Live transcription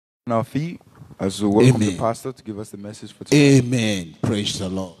on our feet as we welcome Amen. the pastor to give us the message for today. Amen. Praise the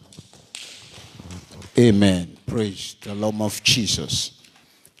Lord. Amen. Praise the Lord of Jesus.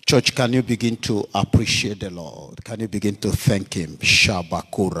 Church, can you begin to appreciate the Lord? Can you begin to thank him?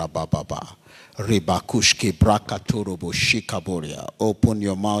 Shabakura bababa. Ribakushki brakaturubu shikaboria. Open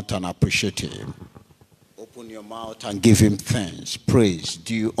your mouth and appreciate him. Open your mouth and give him thanks. Praise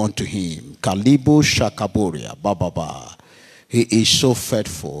due unto him. Kalibu shakaboria bababa. He is so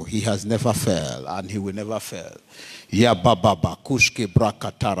faithful. He has never failed and he will never fail. Ya bababa kushke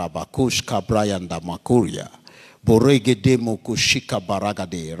brakataraba kushka brayanda makuria. Borege demo kushika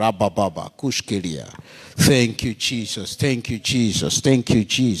baragade rabababa kushkeria. Thank you, Jesus. Thank you, Jesus. Thank you,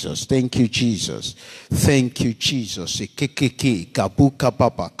 Jesus. Thank you, Jesus. Thank you, Jesus. Kekeke kabuka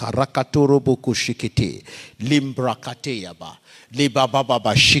baba karakatorobo kushikete limbrakateyaba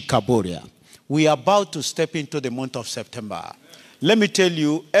libababa shikaboria. We are about to step into the month of September. Let me tell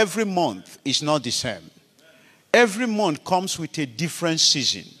you, every month is not the same. Every month comes with a different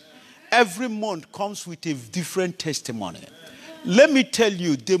season. Every month comes with a different testimony. Let me tell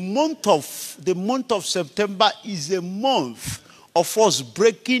you, the month of September is a month of us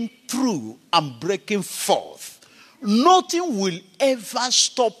breaking through and breaking forth. Nothing will ever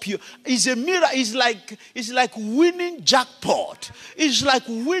stop you. It's a miracle. It's like winning jackpot. It's like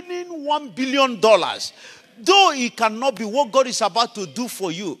winning $1 billion. Though it cannot be what God is about to do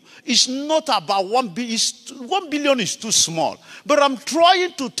for you, it's not about 1 billion. 1 billion is too small. But I'm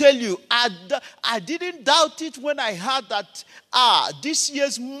trying to tell you, I didn't doubt it when I heard that this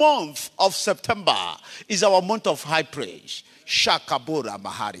year's month of September is our month of high praise. Shakabura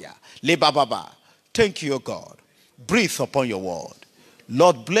Maharia. Lebababa. Thank you, God. Breathe upon your word.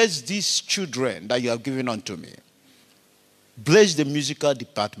 Lord, bless these children that you have given unto me. Bless the musical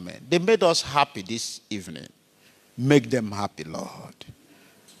department. They made us happy this evening. Make them happy, Lord.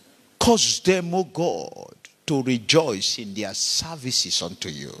 Cause them, O God, to rejoice in their services unto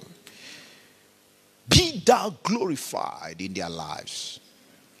you. Be thou glorified in their lives.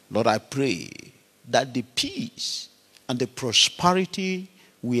 Lord, I pray that the peace and the prosperity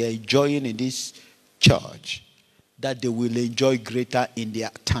we are enjoying in this church, that they will enjoy greater in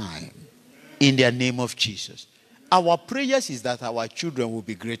their time. In the name of Jesus. Our prayers is that our children will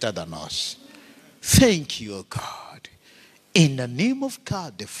be greater than us. Thank you, God. In the name of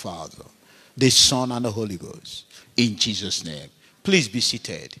God the Father, the Son, and the Holy Ghost. In Jesus' name. Please be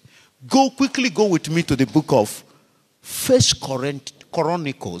seated. Quickly go with me to the book of First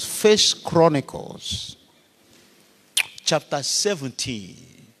Chronicles. Chapter 17,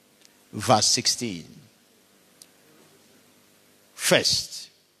 verse 16. First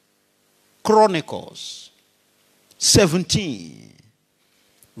Chronicles 17,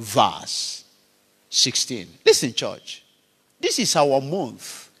 verse 16. Listen, church. This is our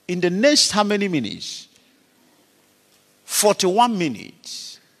month. In the next how many minutes? 41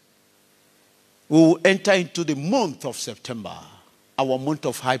 minutes. We will enter into the month of September, our month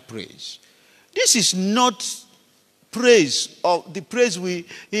of high praise. This is not praise of the praise we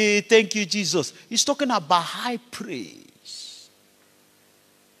thank you, Jesus. He's talking about high praise.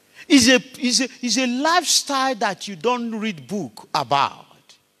 It's a lifestyle that you don't read book about.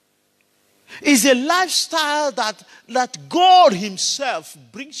 It's a lifestyle that God himself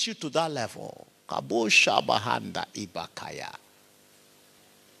brings you to that level.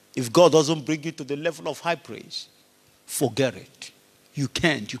 If God doesn't bring you to the level of high praise, forget it. You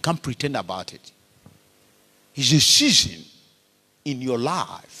can't pretend about it. It's a season in your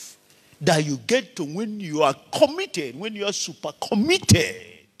life that you get to when you are committed, when you are super committed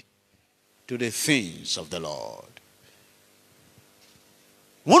to the things of the Lord.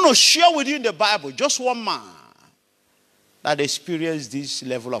 I want to share with you in the Bible just one man that experienced this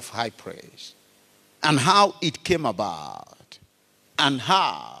level of high praise and how it came about and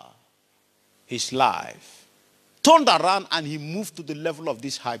how his life turned around and he moved to the level of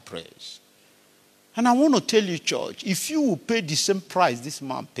this high praise. And I want to tell you, church, if you will pay the same price this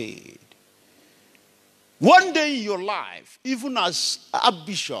man paid, one day in your life, even as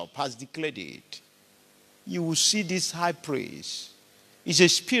Archbishop has declared it, you will see this high praise. It's a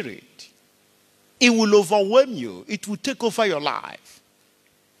spirit. It will overwhelm you. It will take over your life.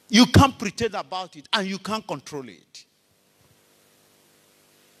 You can't pretend about it and you can't control it.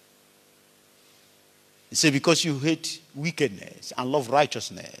 He said, because you hate wickedness and love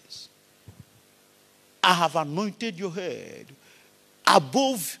righteousness, I have anointed your head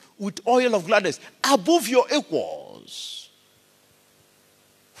above with oil of gladness, above your equals.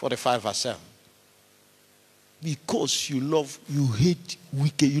 45 verse 7. Because you hate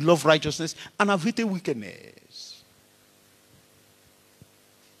wicked, you love righteousness, and have hated wickedness.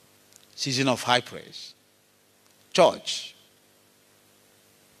 Season of high praise. Church,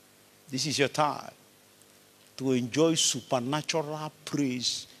 this is your time to enjoy supernatural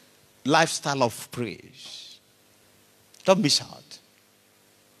praise, lifestyle of praise. Don't miss out.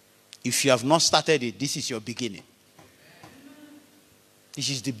 If you have not started it, this is your beginning. This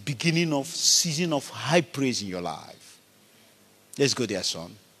is the beginning of season of high praise in your life. Let's go there,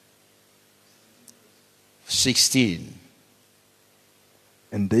 son. 16.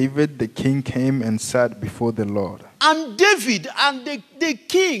 And David the king came and sat before the Lord. And David and the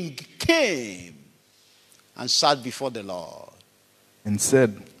king came and sat before the Lord. And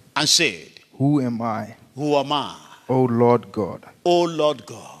said, Who am I, Who am I? O Lord God? O Lord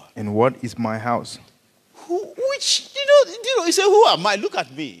God. And what is my house? He said, who am I? Look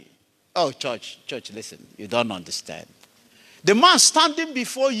at me. Oh, church, listen. You don't understand. The man standing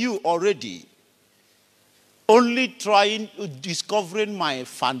before you already, only discovering my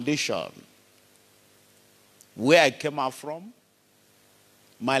foundation, where I came out from,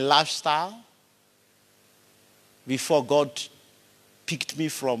 my lifestyle, before God picked me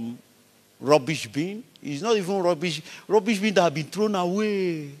from rubbish bin. It's not even rubbish bin that had been thrown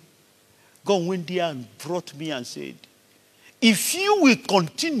away. God went there and brought me and said, if you will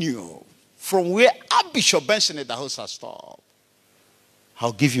continue from where Archbishop Benson at the house has stopped,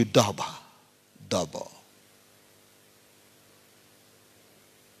 I'll give you double.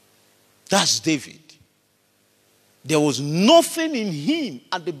 That's David. There was nothing in him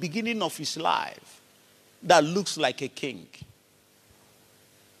at the beginning of his life that looks like a king.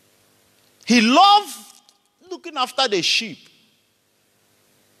 He loved looking after the sheep.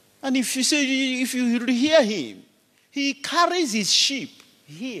 And if you hear him, he carries his sheep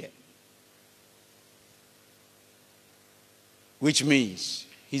here. Which means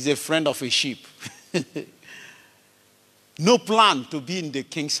he's a friend of a sheep. No plan to be in the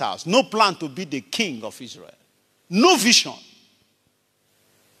king's house. No plan to be the king of Israel. No vision.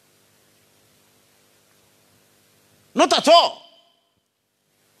 Not at all.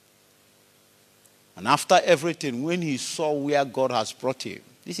 And after everything, when he saw where God has brought him,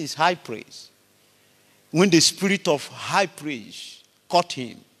 this is high praise. When the spirit of high praise caught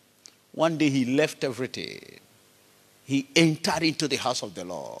him, one day he left everything. He entered into the house of the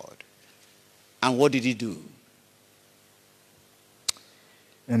Lord. And what did he do?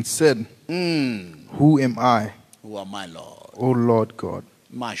 And said, Who am I? Who am I, Lord? O Lord God.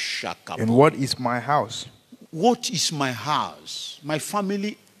 And what is my house? What is my house? My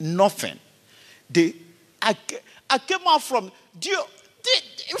family, nothing. I came out from...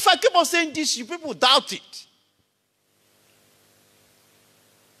 if I keep on saying this, you people doubt it.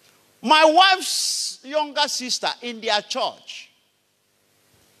 My wife's younger sister in their church,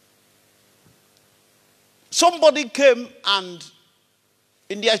 somebody came and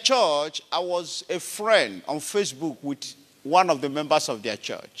in their church, I was a friend on Facebook with one of the members of their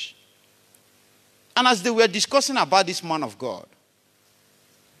church. And as they were discussing about this man of God,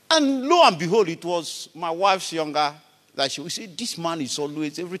 and lo and behold, it was my wife's younger, that she would say, this man is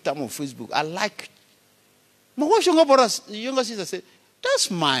always, every time on Facebook, I like. My wife's younger sister said,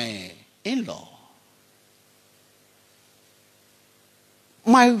 that's my in-law.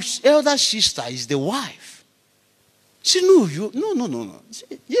 My elder sister is the wife. She said, no.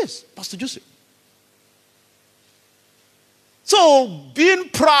 Said, yes, Pastor Joseph. So, being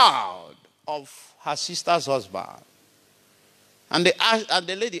proud of her sister's husband, and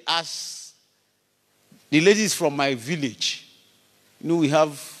the lady asked, the lady is from my village. You know, we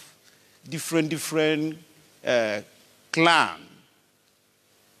have different clan.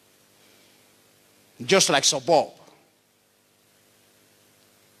 Just like suburb.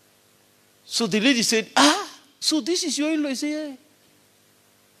 So the lady said, so this is your in-law? He said, yeah.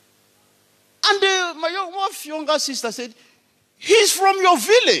 And my younger sister said, he's from your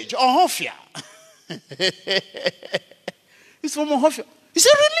village, Ohofia. He's from Ohofia. He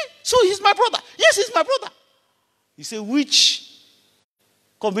said, really? So he's my brother? Yes, he's my brother. He said, which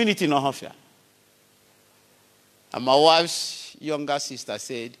community in Ohofia? And my wife's younger sister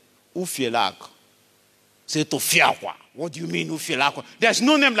said, Ufielako. Said, Tofiakwa. What do you mean, Ufielako? There's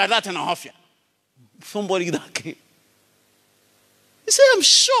no name like that in Ohofia. Somebody that came. He said, I'm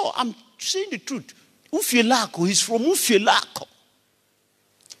sure, I'm saying the truth. Ufielako, he's from Ufielako.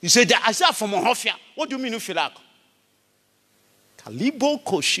 He said, I said, from Ohofia. What do you mean, Ufielako? Kalibo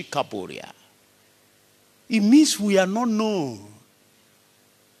Koshikaboria. It means we are not known.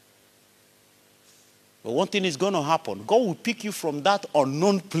 But one thing is going to happen. God will pick you from that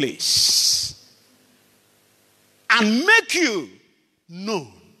unknown place and make you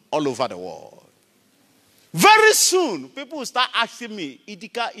known all over the world. Very soon, people will start asking me,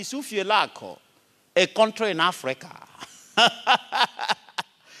 Idika, is Ufielako a country in Africa?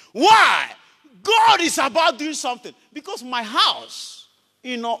 Why? God is about doing something. Because my house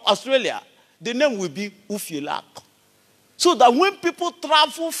in Australia, the name will be Ufielako. So that when people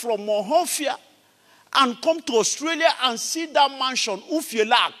travel from Monrovia and come to Australia and see that mansion,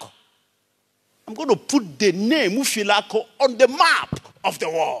 Ufielako, I'm going to put the name Ufielako on the map of the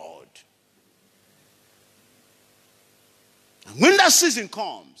world. And when that season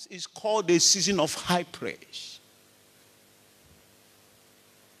comes, it's called a season of high praise.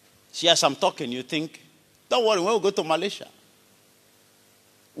 See, as I'm talking, you think, don't worry, when we go to Malaysia,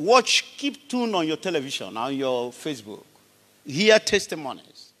 watch, keep tuned on your television, on your Facebook. Hear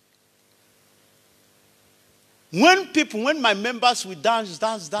testimonies. When my members will dance,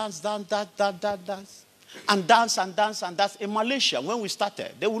 in Malaysia, when we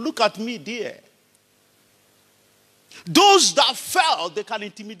started, they will look at me there. Those that felt they can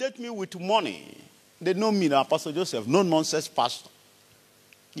intimidate me with money, they know me now, Pastor Joseph, no nonsense pastor.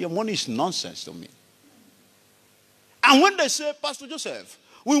 Your money is nonsense to me. And when they say, Pastor Joseph,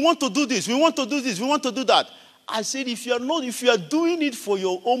 we want to do this, we want to do this, we want to do that, I said, if you are doing it for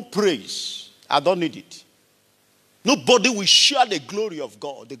your own praise, I don't need it. Nobody will share the glory of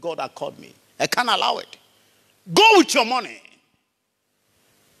God, the God that called me. I can't allow it. Go with your money.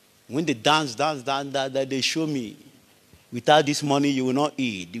 When they dance, they show me, without this money you will not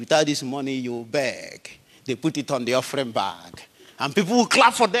eat. Without this money you will beg. They put it on the offering bag. And people will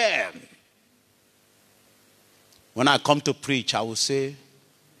clap for them. When I come to preach, I will say,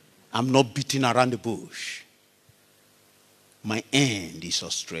 I'm not beating around the bush. My end is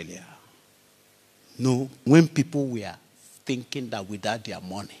Australia. No, when people were thinking that without their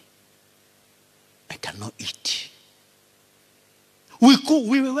money, I cannot eat. We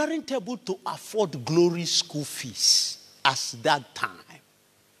weren't able to afford glory school fees at that time.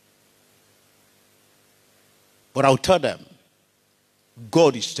 But I'll tell them,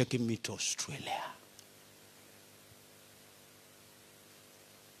 God is taking me to Australia.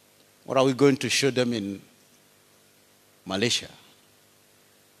 What are we going to show them in Malaysia?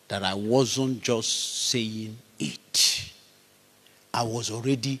 That I wasn't just saying it. I was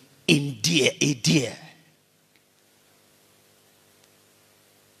already in there.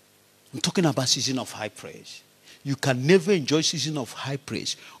 I'm talking about season of high praise. You can never enjoy season of high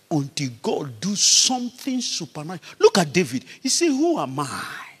praise until God do something supernatural. Look at David. He said, who am I?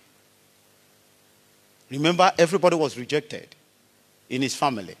 Remember, everybody was rejected in his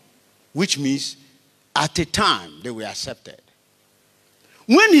family. Which means, at a time, they were accepted.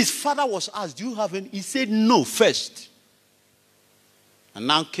 When his father was asked, do you have any? He said no first. And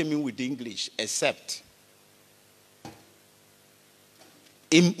now came in with the English, except.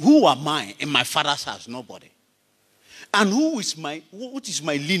 Who am I in my father's house? Nobody. And what is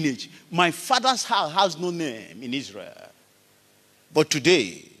my lineage? My father's house has no name in Israel. But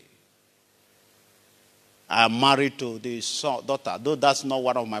today, I am married to the daughter, though that's not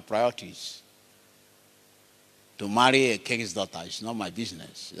one of my priorities. To marry a king's daughter is not my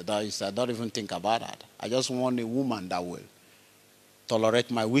business. I don't even think about that. I just want a woman that will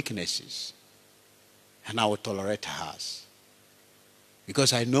tolerate my weaknesses. And I will tolerate hers.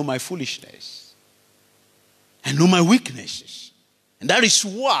 Because I know my foolishness. I know my weaknesses. And that is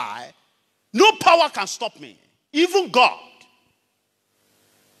why no power can stop me. Even God.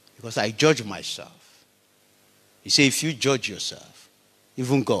 Because I judge myself. He said, if you judge yourself,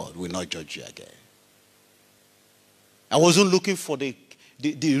 even God will not judge you again. I wasn't looking for the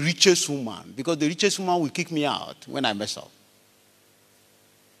richest woman, because the richest woman will kick me out when I mess up.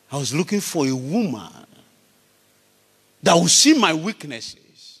 I was looking for a woman that will see my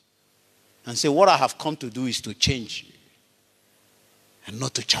weaknesses and say, what I have come to do is to change you and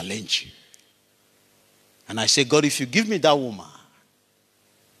not to challenge you. And I say, God, if you give me that woman,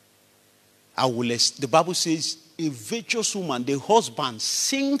 I will. The Bible says, a virtuous woman, the husband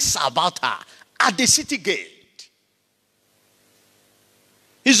sings about her at the city gate.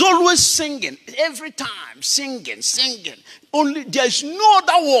 He's always singing, every time, singing. Only there is no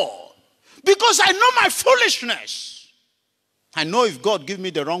other word. Because I know my foolishness. I know if God give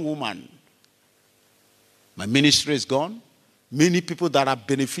me the wrong woman, my ministry is gone. Many people that are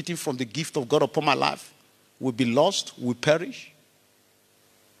benefiting from the gift of God upon my life will be lost, will perish.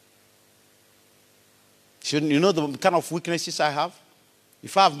 You know the kind of weaknesses I have?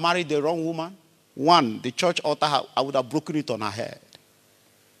 If I have married the wrong woman, one, the church altar, I would have broken it on her head.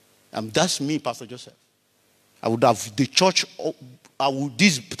 And that's me, Pastor Joseph. I would have the church,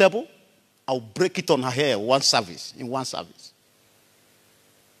 this table, I will break it on her head in one service.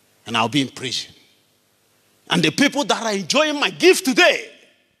 And I'll be in prison. And the people that are enjoying my gift today,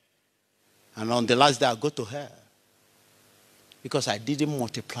 and on the last day I go to hell. Because I didn't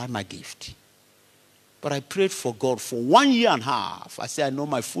multiply my gift. But I prayed for God for 1.5 years. I said, I know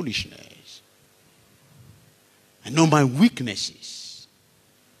my foolishness. I know my weaknesses.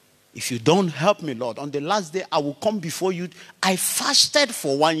 If you don't help me, Lord, on the last day I will come before you. I fasted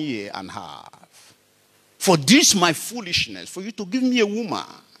for 1.5 years. For this my foolishness, for you to give me a woman.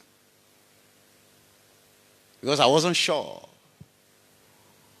 Because I wasn't sure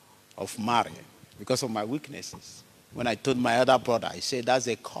of marrying because of my weaknesses. When I told my other brother, he said, that's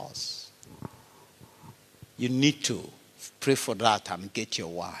a curse. You need to pray for that and get your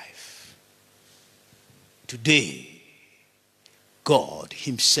wife. Today, God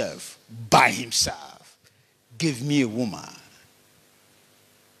himself, by himself, gave me a woman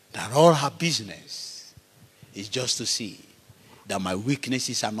that all her business is just to see that my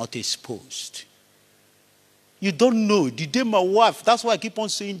weaknesses are not exposed. You don't know. The day my wife, that's why I keep on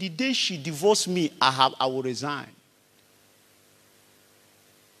saying, the day she divorced me, I will resign.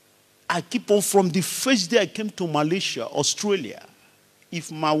 I keep on from the first day I came to Malaysia, Australia. If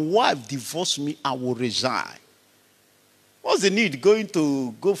my wife divorced me, I will resign. What's the need going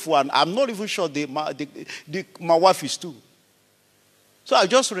to go for an... I'm not even sure my wife is too. So I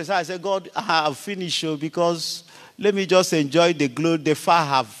just resigned. I said, God, I have finished because let me just enjoy the glory. The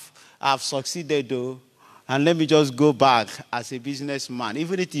far have succeeded though. And let me just go back as a businessman.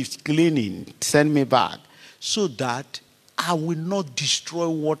 Even if it's cleaning, send me back. So that I will not destroy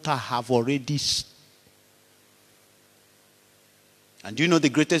what I have already. And do you know the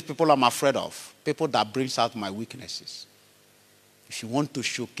greatest people I'm afraid of? People that brings out my weaknesses. If you want to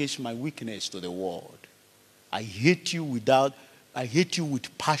showcase my weakness to the world, I hate you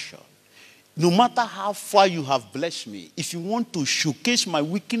with passion. No matter how far you have blessed me, if you want to showcase my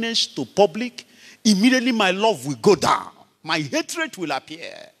weakness to public, immediately my love will go down. My hatred will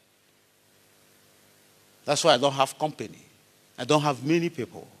appear. That's why I don't have company. I don't have many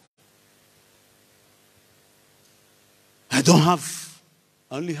people. I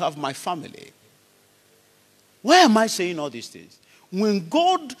only have my family. Why am I saying all these things?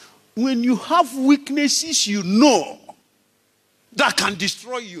 When you have weaknesses, you know that can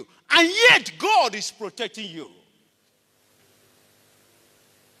destroy you. And yet God is protecting you.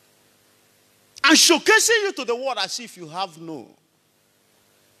 And showcasing you to the world as if you have no.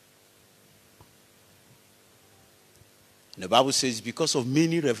 The Bible says because of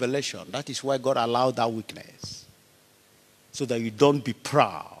many revelations, that is why God allowed that weakness. So that you don't be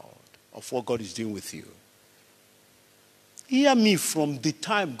proud of what God is doing with you. Hear me, from the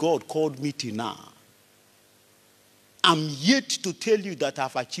time God called me till now, I'm yet to tell you that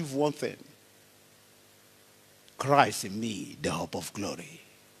I've achieved one thing. Christ in me, the hope of glory.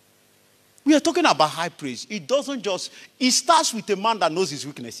 We are talking about high praise. It starts with a man that knows his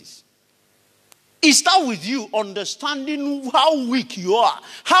weaknesses. It starts with you understanding how weak you are,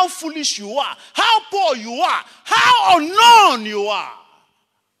 how foolish you are, how poor you are, how unknown you are,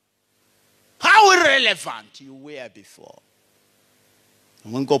 how irrelevant you were before.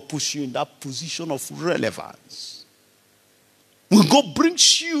 And when God puts you in that position of relevance, when God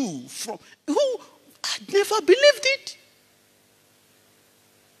brings you from who I never believed it.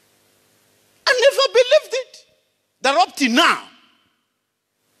 I never believed it. That up till now,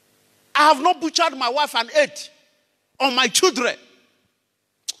 I have not butchered my wife and ate on my children.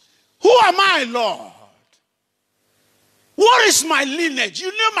 Who am I, Lord? What is my lineage?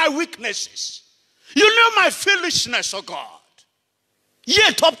 You know my weaknesses. You know my foolishness, oh God.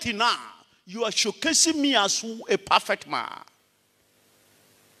 Yet up till now, you are showcasing me as a perfect man.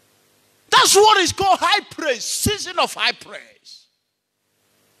 That's what is called high praise, season of high praise.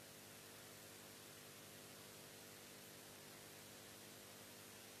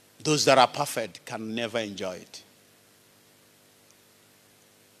 Those that are perfect can never enjoy it.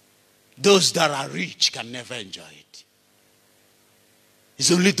 Those that are rich can never enjoy it.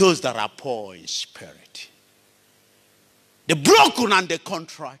 It's only those that are poor in spirit, the broken and the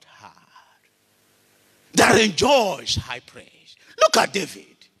contrite heart, that enjoys high praise. Look at David.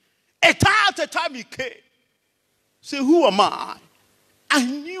 At a time he came. Say, who am I? I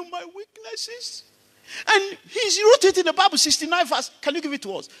knew my weaknesses. And he wrote it in the Bible, 69 verse. Can you give it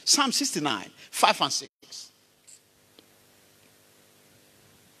to us? Psalm 69, 5 and 6.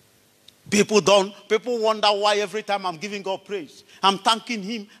 People wonder why every time I'm giving God praise, I'm thanking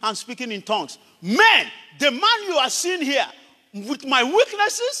him, I'm speaking in tongues. Man, the man you are seeing here, with my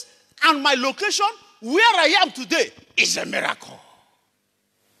weaknesses and my location, where I am today, is a miracle.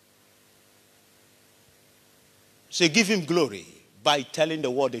 So give him glory by telling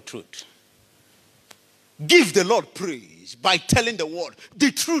the world the truth. give the Lord praise by telling the world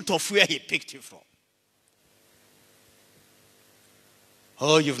the truth of where he picked you from.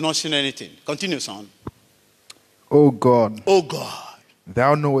 Oh, you've not seen anything. Continue, son. O God, Oh God,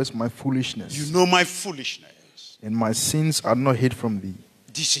 thou knowest my foolishness, you know my foolishness. and my sins are not hid from thee.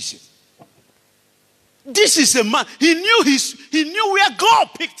 This is it. This is a man. He knew where God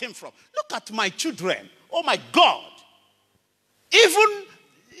picked him from. Look at my children. Oh my God.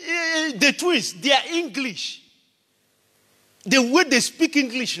 Even the twins, they are English. The way they speak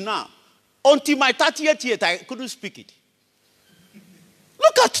English now. Until my 30th year, I couldn't speak it.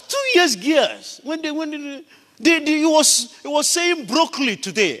 Look at 2 years girls. He was saying broccoli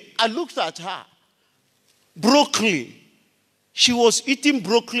today. I looked at her. Broccoli. She was eating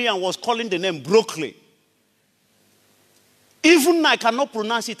broccoli and was calling the name broccoli. Even I cannot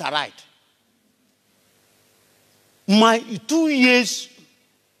pronounce it right. My 2 years,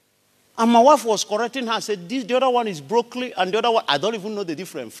 and my wife was correcting her, said, the other one is broccoli, and the other one, I don't even know the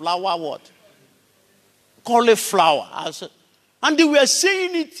difference. Flower what? Cauliflower. I said, and they were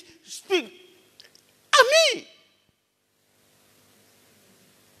saying it, speak. I mean,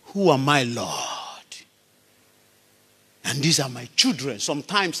 who am I, Lord? And these are my children.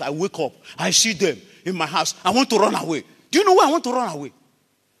 Sometimes I wake up, I see them in my house. I want to run away. Do you know where I want to run away?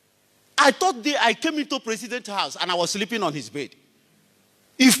 I thought I came into president's house and I was sleeping on his bed.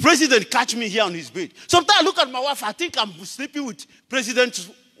 If president catch me here on his bed, sometimes I look at my wife, I think I'm sleeping with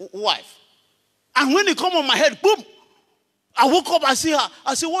president's wife. And when they come on my head, boom, I woke up, I see her.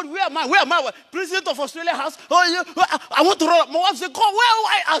 I said, what, where am I? Where am I? President of Australia house. Oh, yeah. I want to run. My wife said, God, where am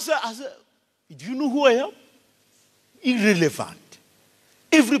I? I said, do you know who I am? Irrelevant.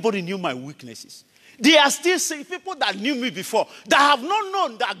 Everybody knew my weaknesses. They are still saying, people that knew me before, that have not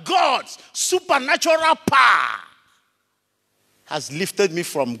known that God's supernatural power has lifted me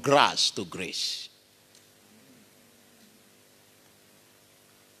from grass to grace.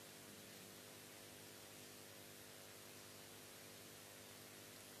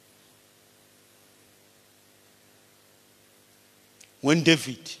 When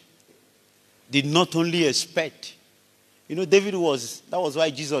David did not only expect, David that was why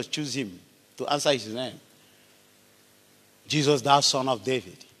Jesus chose him to answer his name. Jesus, thou son of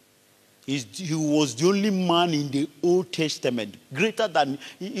David. He was the only man in the Old Testament,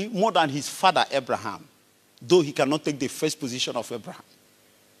 more than his father Abraham, though he cannot take the first position of Abraham.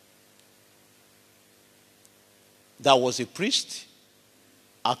 That was a priest,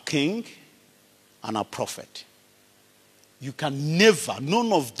 a king, and a prophet. You can never,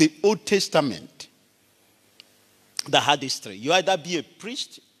 none of the Old Testament that had this three. You either be a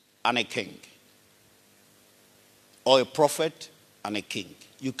priest and a king, or a prophet and a king.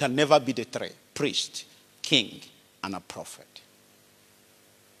 You can never be the three: priest, king, and a prophet.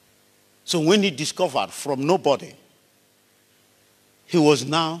 So when he discovered from nobody, he was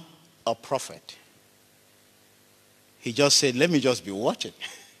now a prophet. He just said, let me just be watching.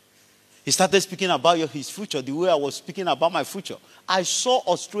 He started speaking about his future the way I was speaking about my future. I saw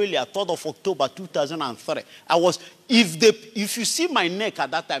Australia 3rd of October 2003. If you see my neck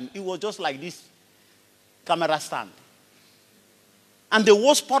at that time, it was just like this camera stand. And the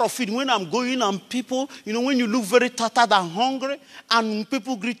worst part of it, when I'm going and people, when you look very tattered and hungry, and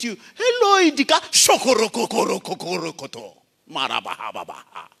people greet you, hello, Idika, shokorokokorokokoto,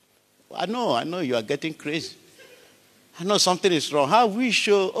 marabahababaha. I know you are getting crazy. I know something is wrong. How we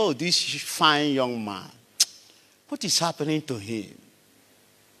show, this fine young man. What is happening to him?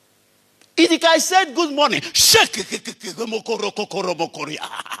 Idika said, good morning.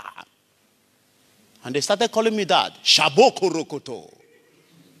 And they started calling me that. Shabokorokoto.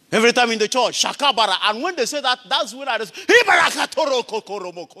 Every time in the church, Shakabara. And when they say that, that's when I just, I'm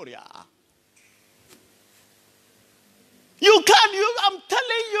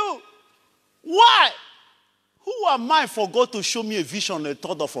telling you. Why? Who am I for God to show me a vision on the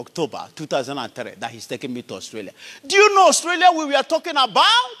 3rd of October 2003 that he's taking me to Australia? Do you know Australia we were talking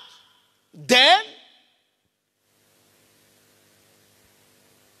about then?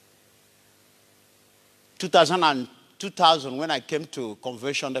 In 2000, when I came to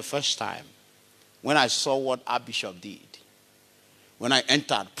convention the first time, when I saw what Archbishop did, when I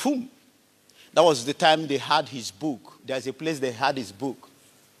entered, boom, that was the time they had his book. There's a place they had his book.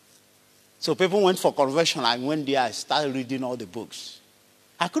 So people went for conversion. I went there. I started reading all the books.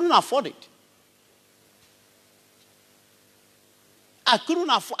 I couldn't afford it. I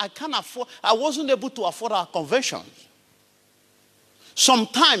can't afford. I wasn't able to afford our conversions.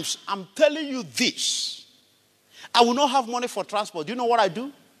 Sometimes, I'm telling you this. I will not have money for transport. Do you know what I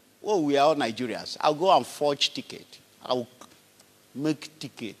do? Oh, we are all Nigerians. I'll go and forge ticket. I'll make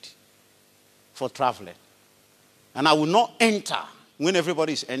ticket for traveling. And I will not enter when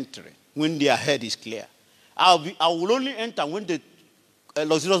everybody is entering, when their head is clear. I will only enter when the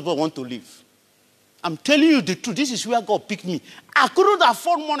luxurious boy want to leave. I'm telling you the truth. This is where God picked me. I couldn't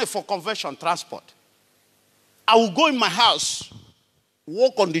afford money for convention transport. I will go in my house,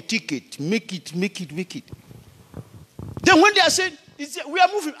 work on the ticket, make it. Then when they are saying, we are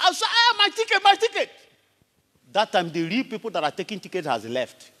moving, I'll say, my ticket. That time, the real people that are taking tickets has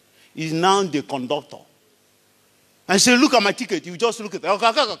left. Is now the conductor. And say, look at my ticket. You just look at it.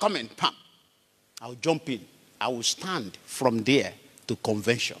 Okay, come in. Pam. I'll jump in. I will stand from there to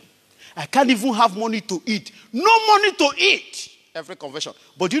convention. I can't even have money to eat. No money to eat. Every convention.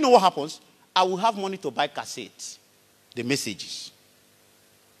 But do you know what happens? I will have money to buy cassettes. The messages.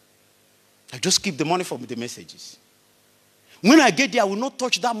 I just keep the money for the messages. When I get there, I will not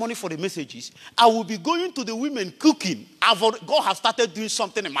touch that money for the messages. I will be going to the women cooking. God has started doing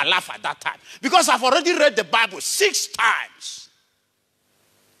something in my life at that time. Because I've already read the Bible 6 times.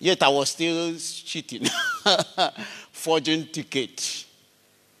 Yet I was still cheating. Forging tickets.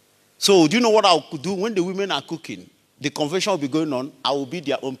 So do you know what I could do when the women are cooking? The convention will be going on. I will be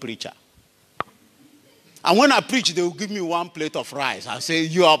their own preacher. And when I preach, they will give me 1 plate of rice. I'll say,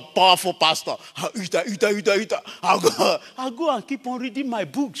 you are a powerful pastor. Eat. I'll go and keep on reading my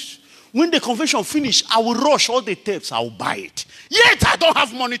books. When the convention finish, I will rush all the tapes. I will buy it. Yet I don't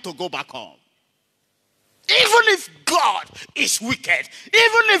have money to go back home. Even if God is wicked,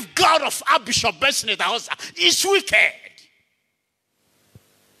 even if God of Archbishop is wicked,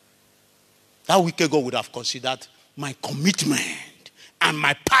 that wicked God would have considered my commitment and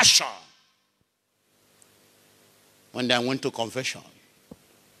my passion. When I went to confession,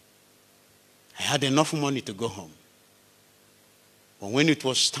 I had enough money to go home. But when it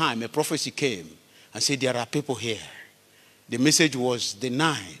was time, a prophecy came and said, there are people here. The message was the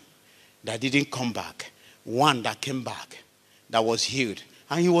 9 that didn't come back. 1 that came back, that was healed.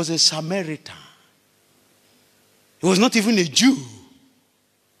 And he was a Samaritan. He was not even a Jew.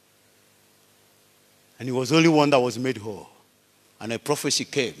 And he was the only one that was made whole. And a prophecy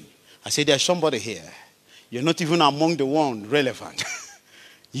came. I said, there's somebody here. You're not even among the ones relevant.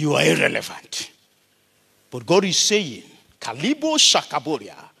 You are irrelevant. But God is saying, Kalibo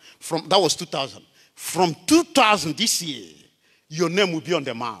Shakaboria, that was 2000. From 2000 this year, your name will be on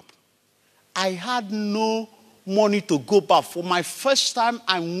the map. I had no money to go back. For my first time,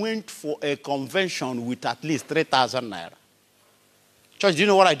 I went for a convention with at least 3,000 naira. Church, do you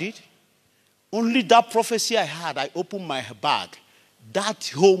know what I did? Only that prophecy I had, I opened my bag.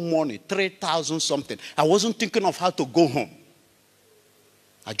 That whole money, 3,000 something. I wasn't thinking of how to go home.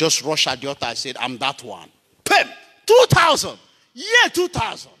 I just rushed at the altar. I said, I'm that one. Pam! 2,000. Yeah,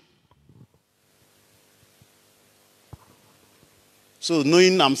 2,000. So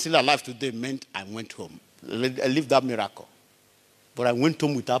knowing I'm still alive today meant I went home. I lived that miracle. But I went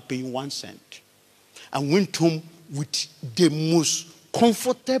home without paying 1 cent. I went home with the most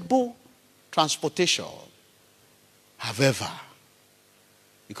comfortable transportation I've ever.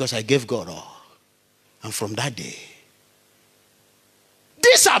 Because I gave God all. And from that day,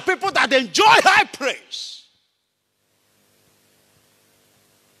 these are people that enjoy high praise.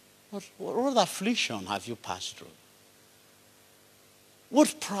 What affliction have you passed through?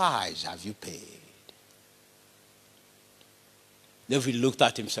 What price have you paid? David looked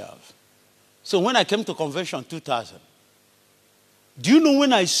at himself. So when I came to convention 2000, do you know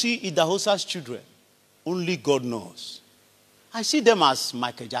when I see Idahosa's children? Only God knows. I see them as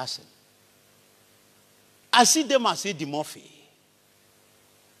Michael Jackson. I see them as Eddie Murphy.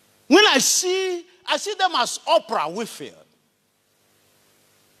 When I see them as Oprah Winfrey.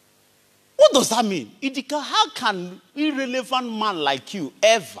 What does that mean? How can irrelevant man like you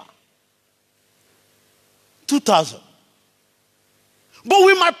ever? 2000. But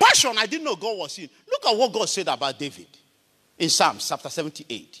with my passion, I didn't know God was in. Look at what God said about David in Psalms chapter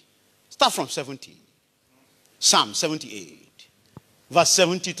 78. Start from 70. Psalm 78. Verse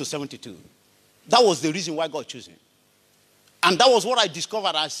 70 to 72. That was the reason why God chose him. And that was what I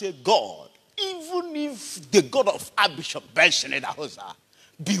discovered. I said, God, even if the God of Archbishop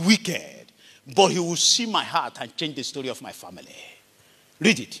be wicked, but he will see my heart and change the story of my family.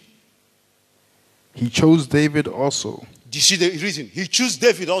 Read it. He chose David also. Do you see the reason? He chose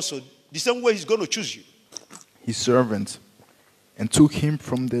David also. The same way he's going to choose you. His servant. And took him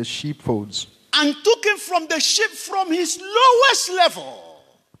from the sheepfolds. And took him from the sheep from his lowest level.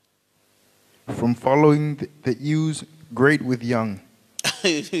 From following the ewes great with young.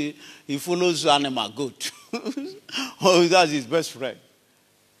 He follows animal goat. Oh, that's his best friend.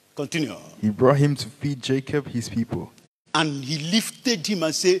 Continue. He brought him to feed Jacob his people. And he lifted him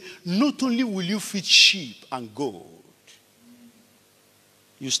and said, not only will you feed sheep and goat,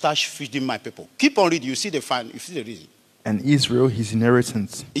 you start feeding my people. Keep on reading. You see the reason. And Israel his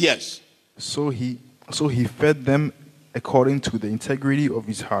inheritance. Yes. So he fed them according to the integrity of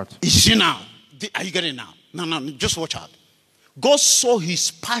his heart. You see now? Are you getting it now? No, just watch out. God saw his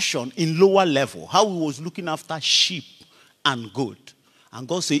passion in lower level, how he was looking after sheep and goat. And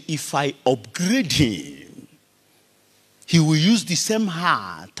God said, if I upgrade him, he will use the same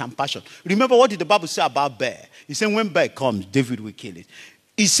heart and passion. Remember, what did the Bible say about bear? He said, when bear comes, David will kill it.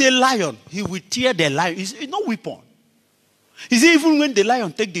 He said, lion, he will tear the lion. It's no weapon. He said, even when the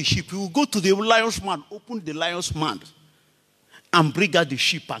lion take the sheep, he will go to the lion's mouth, open the lion's mouth, and bring out the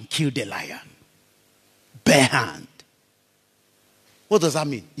sheep and kill the lion. Bare hand. What does that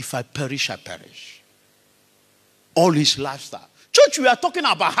mean? If I perish, I perish. All his lifestyle. Church, we are talking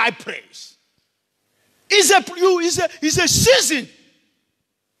about high praise. It's a season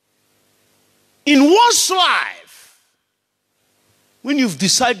in one's life when you've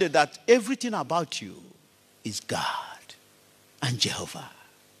decided that everything about you is God and Jehovah.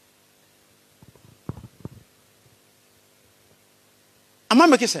 Am I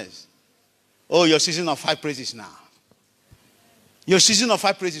making sense? Oh, your season of high praise is now. Your season of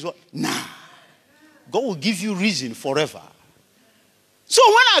high praise is what? Now. God will give you reason forever. So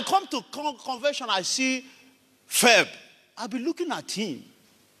when I come to conversion, I see Feb. I'll be looking at him.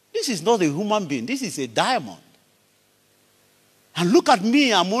 This is not a human being. This is a diamond. And look at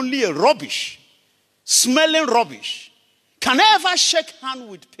me. I'm only a rubbish. Smelling rubbish. Can I ever shake hands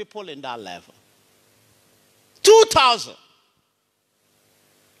with people in that level? 2,000.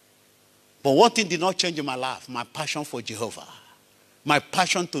 But one thing did not change in my life. My passion for Jehovah. My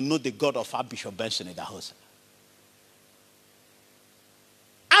passion to know the God of Archbishop Benson in the house.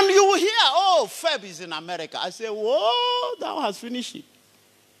 And you will hear, oh, Feb is in America. I say, whoa, that one has finished it.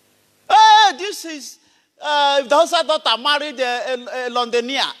 Hey, this is, if the house daughter married a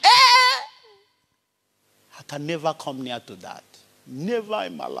Londonian. I can never come near to that. Never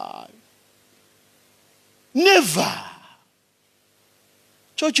in my life. Never.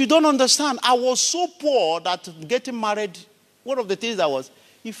 Church, you don't understand. I was so poor that getting married, one of the things that was,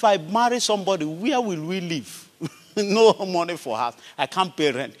 if I marry somebody, where will we live? No money for house. I can't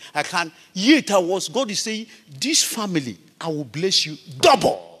pay rent. I can't. Yet God is saying, this family, I will bless you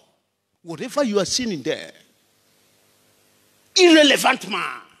double. Whatever you are seeing in there. Irrelevant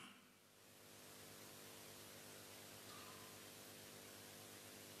man.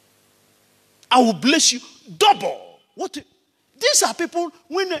 I will bless you double. What? These are people,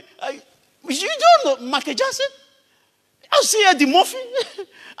 when you don't know Michael Jackson? I see Eddie Murphy.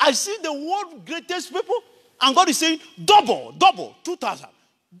 I see the world's greatest people. And God is saying, double, 2,000,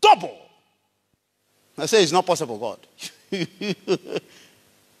 double. I say, it's not possible, God.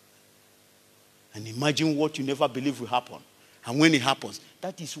 And imagine what you never believe will happen. And when it happens,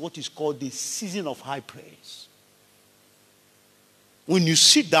 that is what is called the season of high praise. When you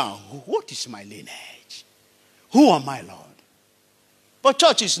sit down, what is my lineage? Who am I, Lord? But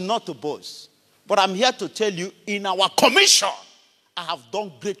church is not to boast. But I'm here to tell you, in our commission, I have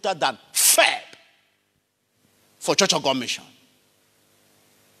done greater than Feb for Church of God Mission.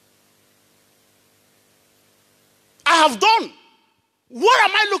 I have done. What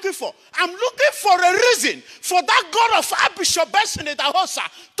am I looking for? I'm looking for a reason for that God of Archbishop Benson Idahosa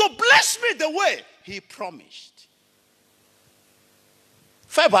to bless me the way he promised.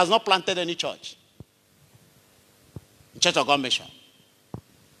 Feb has not planted any church. Church of God Mission.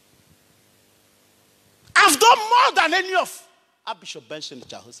 I've done more than any of Archbishop Benson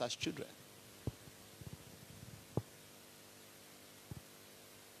Idahosa's children.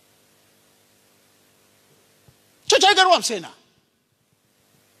 Church, I get what I'm saying now.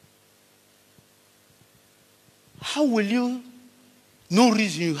 How will you, no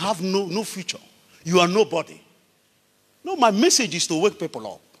reason, you have no future. You are nobody. No, my message is to wake people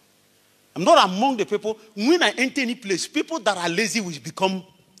up. I'm not among the people, when I enter any place, people that are lazy will become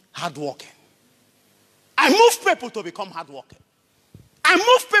hardworking. I move people to become hardworking. I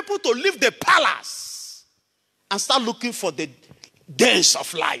move people to leave the palace and start looking for the dens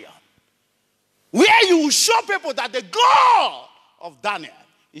of lion. Where you will show people that the God of Daniel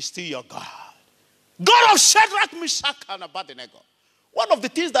is still your God. God of Shadrach, Meshach, and Abednego. One of the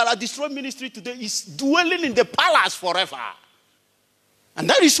things that are destroying ministry today is dwelling in the palace forever. And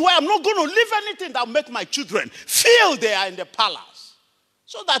that is why I'm not going to leave anything that will make my children feel they are in the palace.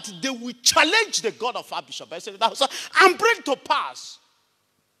 So that they will challenge the God of Archbishop and bring to pass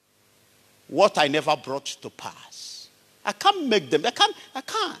what I never brought to pass. I can't make them. I can't.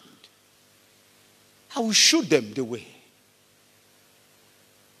 I will show them the way.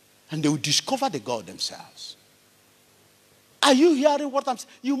 And they will discover the God themselves. Are you hearing what I'm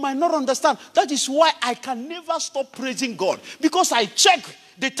saying? You might not understand. That is why I can never stop praising God. Because I check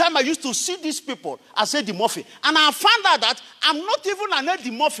the time I used to see these people as Eddie Murphy. And I found out that I'm not even an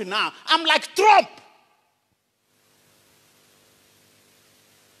Eddie Murphy now. I'm like Trump.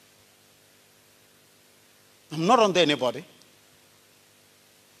 I'm not under anybody.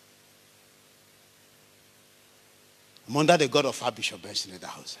 I'm under the God of Archbishop in the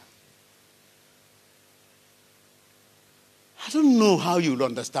house. I don't know how you'll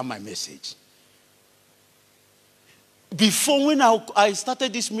understand my message. Before, when I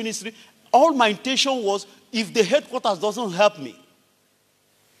started this ministry, all my intention was, if the headquarters doesn't help me,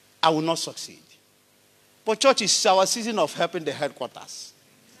 I will not succeed. But church is our season of helping the headquarters.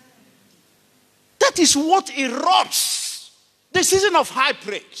 That is what erupts. The season of high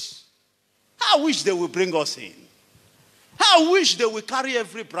praise. I wish they will bring us in. I wish they will carry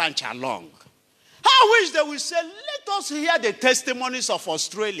every branch along. I wish they will say, let us hear the testimonies of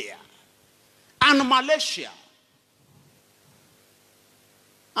Australia and Malaysia.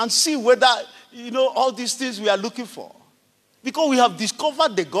 And see whether, all these things we are looking for. Because we have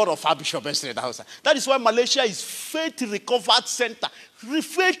discovered the God of Archbishop in the house. That is why Malaysia is faith recovered center. We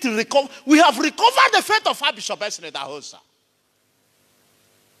have recovered the faith of Archbishop in the house.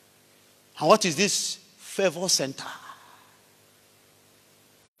 And what is this favor center?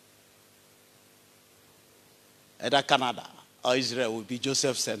 Either Canada or Israel will be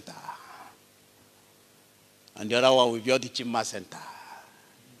Joseph Center. And the other one will be Odichima Center.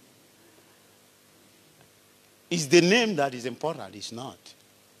 It's the name that is important. It's not.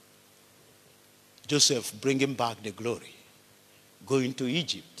 Joseph bringing back the glory. Going to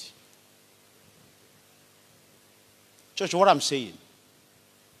Egypt. Church, what I'm saying.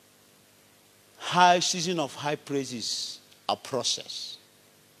 High season of high praise is a process.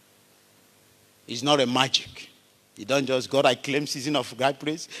 It's not a magic. You don't just, God, I claim season of high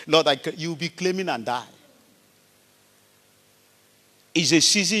praise. Lord, you'll be claiming and die. It's a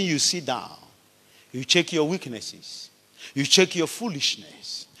season you sit down. You check your weaknesses. You check your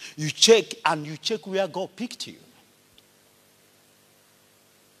foolishness. You check where God picked you.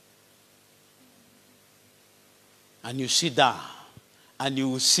 And you sit down and you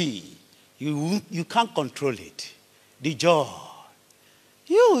will see. You can't control it. The joy.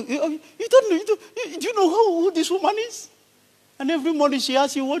 You don't know. Do you know who this woman is? And every morning she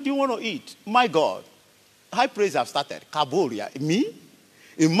asks you, what do you want to eat? My God. High praise have started. Kaboria. Me?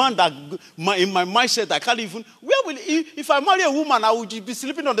 A man that, in my mindset, I can't even, if I marry a woman, I would be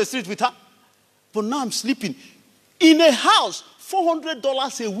sleeping on the street with her. But now I'm sleeping in a house,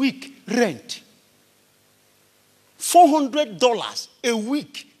 $400 a week rent. $400 a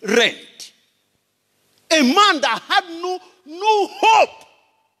week rent. A man that had no hope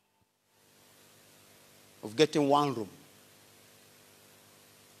of getting one room.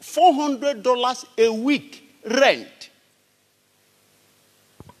 $400 a week rent.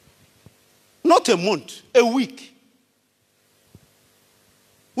 Not a month, a week.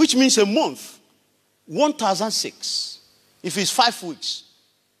 Which means a month, 1,006. If it's 5 weeks,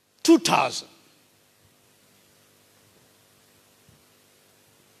 2,000.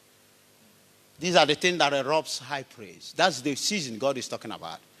 These are the things that erupts high praise. That's the season God is talking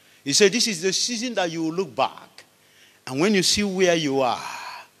about. He said this is the season that you will look back. And when you see where you are,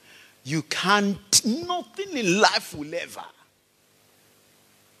 you can't, nothing in life will ever.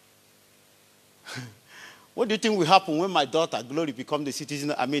 What do you think will happen when my daughter, Glory, becomes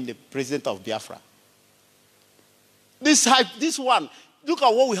the president of Biafra? This one, look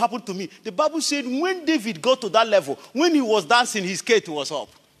at what will happen to me. The Bible said when David got to that level, when he was dancing, his skate was up.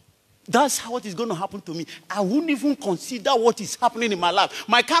 That's what is going to happen to me. I wouldn't even consider what is happening in my life.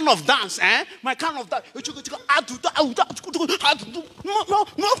 My kind of dance, My kind of dance.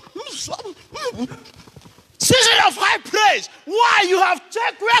 Season of high praise. Why? You have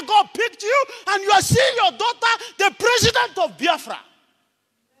checked where God picked you and you are seeing your daughter, the president of Biafra.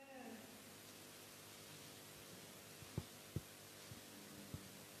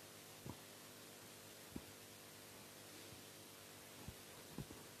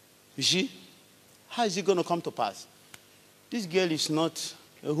 You see? How is it going to come to pass? This girl is not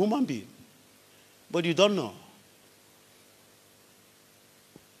a human being. But you don't know.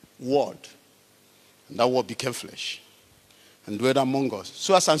 Word. And that word became flesh and dwelled among us.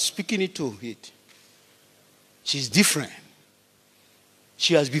 So as I'm speaking it to it, she's different.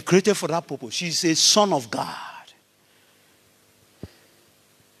 She has been created for that purpose. She's a son of God.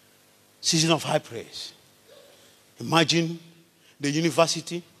 Season of high praise. Imagine the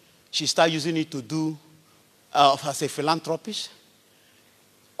university. She started using it to do as a philanthropist.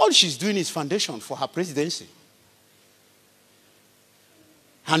 All she's doing is foundation for her presidency.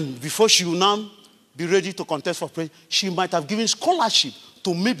 And before she will now be ready to contest for president, she might have given scholarship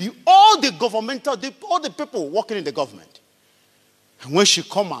to maybe all the governmental, all the people working in the government. And when she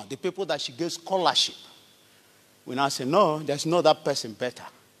come out, the people that she gave scholarship will now say, no, there's no other person better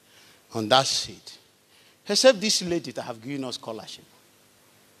on that seat. Except this lady that have given us scholarship.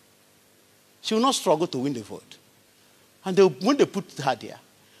 She will not struggle to win the vote. And when they put her there,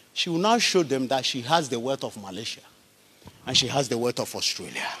 she will now show them that she has the wealth of Malaysia. And she has the wealth of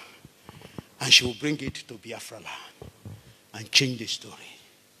Australia. And she will bring it to Biafra land and change the story.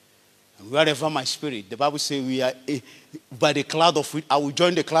 And wherever my spirit, the Bible says we are by the cloud of, I will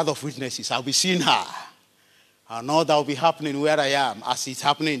join the cloud of witnesses. I'll be seeing her. I know that will be happening where I am, as it's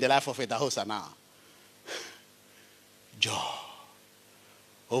happening in the life of Edahosa now. Joy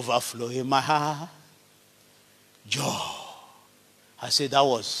overflow in my heart. Joy. I said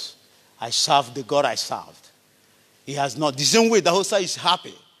I served the God I served. He has not. The same way Edahosa is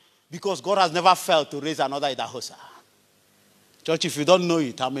happy because God has never failed to raise another Edahosa. Church, if you don't know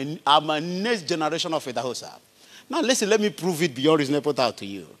it, I'm a next generation of Edahosa. Now listen, let me prove it beyond reasonable doubt to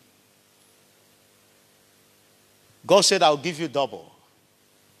you. God said, I'll give you double.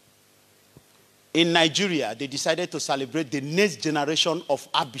 In Nigeria, they decided to celebrate the next generation of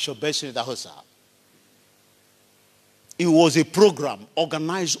Archbishop Benson Edahosa. It was a program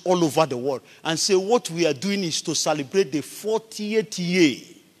organized all over the world. And say what we are doing is to celebrate the 40th year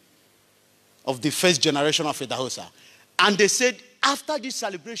of the first generation of Edahosa. And they said, after this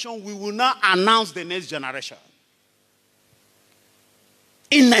celebration, we will now announce the next generation.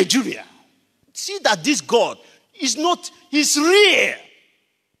 In Nigeria. See that this God is not, he's real.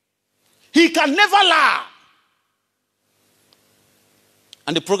 He can never lie.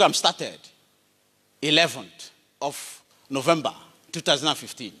 And the program started 11th of November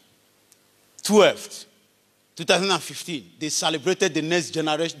 2015. 12th, 2015, they celebrated the next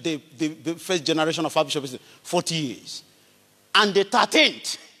generation, the first generation of Archbishop, 40 years. And the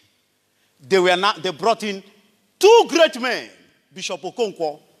 13th, they brought in two great men, Bishop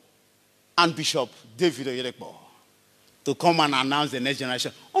Okonkwo and Bishop David Oyedepo, to come and announce the next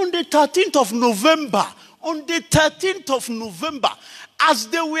generation. On the 13th of November, as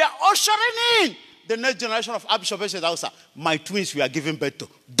they were ushering in the next generation of Archbishop Edahosa, my twins were giving birth to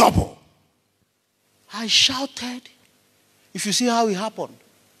double. I shouted. If you see how it happened,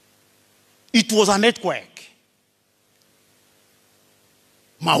 it was an earthquake.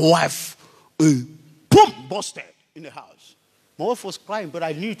 My wife, boom, busted in the house. My wife was crying, but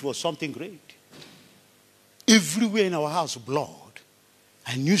I knew it was something great. Everywhere in our house, blood.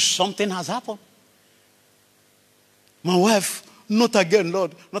 I knew something has happened. My wife, not again,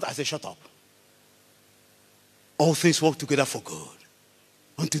 Lord. Not, I said, shut up. All things work together for good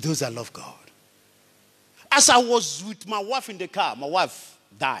unto those that love God. As I was with my wife in the car, my wife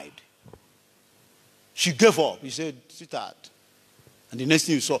died. She gave up. He said, sweetheart. And the next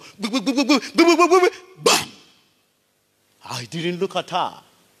thing you saw, bam. I didn't look at her.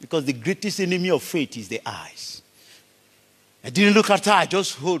 Because the greatest enemy of faith is the eyes. I didn't look at her. I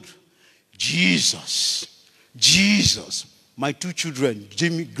just heard, Jesus. Jesus. My two children,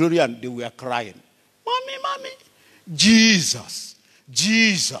 Jimmy, Gloria, and they were crying. Mommy. Jesus.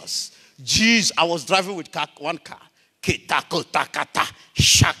 Jesus. Jesus. I was driving with one car.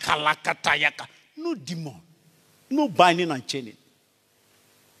 No demon. No binding and chaining.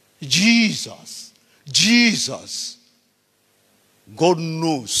 Jesus. Jesus. God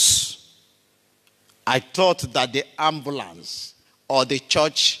knows. I thought that the ambulance or the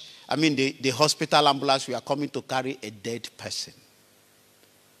church, the hospital ambulance, we are coming to carry a dead person.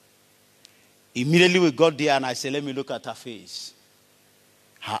 Immediately we got there and I said, let me look at her face.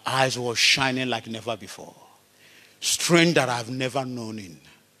 Her eyes were shining like never before. Strength that I've never known in.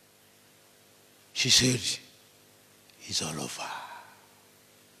 She said, it's all over.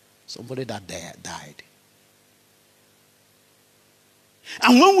 Somebody that died.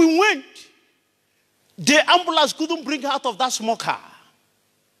 And when we went, the ambulance couldn't bring her out of that small car.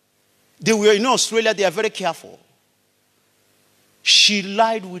 They were in Australia, they are very careful. She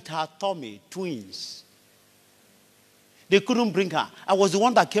lied with her tummy, twins. They couldn't bring her. I was the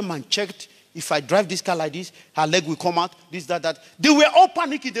one that came and checked. If I drive this car like this, her leg will come out, this, that. They were all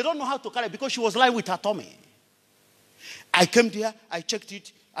panicking. They don't know how to carry it because she was lying with her tummy. I came there, I checked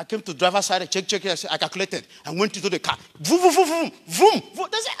it. I came to driver's side, I checked, I calculated. I went into the car. Vroom, vroom, vroom, vroom, vroom.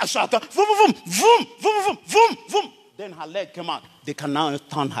 That's it. I shouted, vroom, vroom, vroom, vroom, vroom, vroom, vroom. Then her leg came out. They can now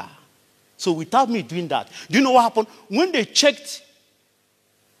turn her. So without me doing that, do you know what happened? When they checked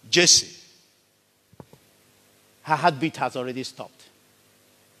Jessie, her heartbeat has already stopped.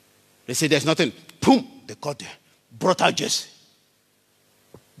 They say there's nothing. Boom, they got there. Brought out Jesse.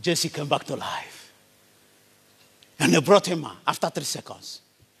 Jesse came back to life. And they brought him out after 3 seconds.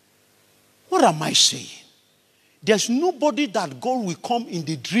 What am I saying? There's nobody that God will come in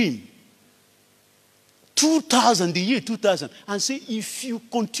the dream 2000, the year 2000, and say, if you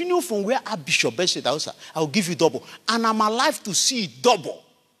continue from where Archbishop said, I'll give you double. And I'm alive to see it double.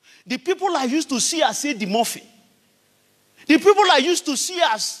 The people I used to see as Eddie Murphy, the people I used to see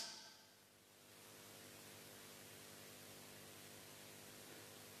as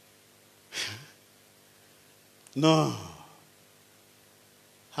no.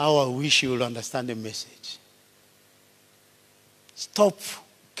 How I wish you would understand the message. Stop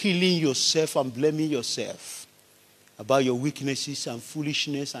killing yourself and blaming yourself about your weaknesses and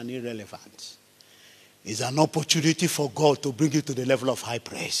foolishness and irrelevance. It's an opportunity for God to bring you to the level of high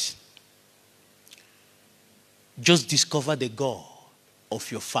praise. Just discover the God of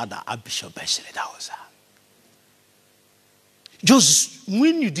your father, Archbishop. Just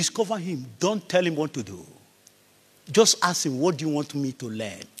when you discover him, don't tell him what to do. Just ask him, what do you want me to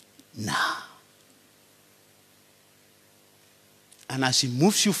learn now? And as he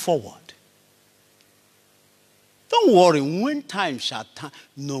moves you forward, don't worry, when time shall turn,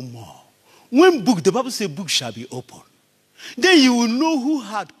 no more. When book, the Bible says book shall be opened, then you will know who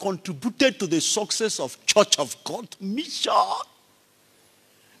had contributed to the success of Church of God mission.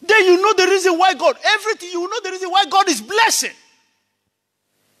 Then you know the reason why God, everything, you will know the reason why God is blessing.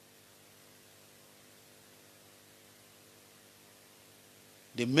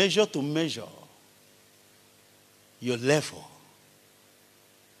 The measure to measure your level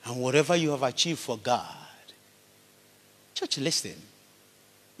and whatever you have achieved for God. Church, listen.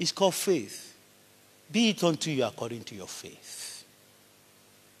 It's called faith. Be it unto you according to your faith.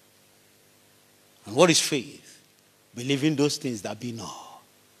 And what is faith? Believing those things that be not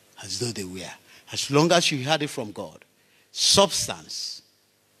as though they were. As long as you heard it from God. Substance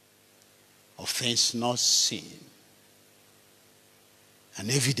of things not seen. And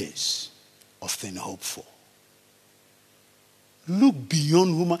evidence of things hoped for. Look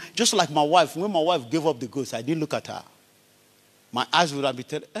beyond human. Just like my wife. When my wife gave up the ghost, I didn't look at her. My eyes would have been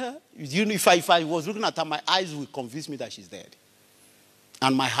telling, you know, if I was looking at her, my eyes would convince me that she's dead.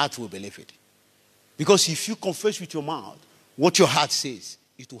 And my heart will believe it. Because if you confess with your mouth what your heart says,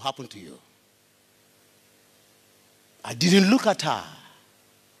 it will happen to you. I didn't look at her.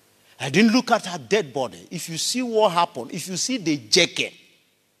 I didn't look at her dead body. If you see what happened, if you see the jacket,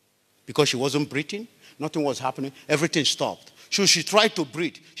 because she wasn't breathing, nothing was happening, everything stopped. So she tried to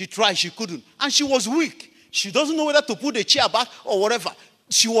breathe. She tried, she couldn't. And she was weak. She doesn't know whether to put the chair back or whatever.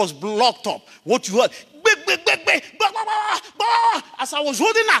 She was blocked up. What you heard, as I was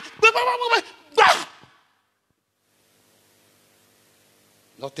holding her,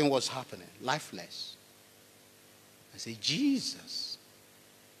 nothing was happening. Lifeless. I say, Jesus.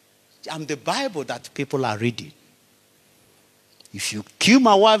 I'm the Bible that people are reading. If you kill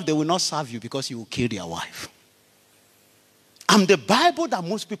my wife, they will not serve you because you will kill their wife. I'm the Bible that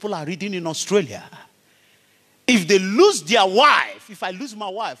most people are reading in Australia. If they lose their wife, if I lose my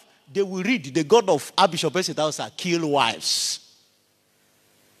wife, they will read the God of Archbishop kill wives.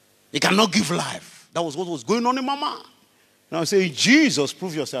 They cannot give life. That was what was going on in my mind. And I was saying, Jesus,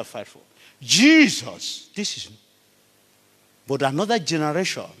 prove yourself faithful. Jesus, this is. But another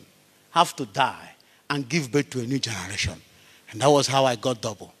generation have to die and give birth to a new generation. And that was how I got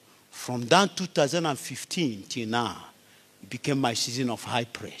double. From that 2015 till now, it became my season of high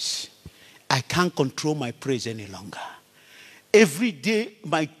praise. I can't control my praise any longer. Every day,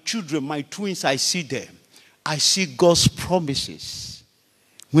 my children, my twins, I see them. I see God's promises.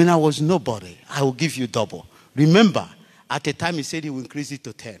 When I was nobody, I will give you double. Remember, at the time he said he will increase it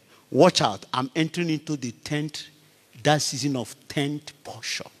to 10. Watch out, I'm entering into the 10th, that season of 10th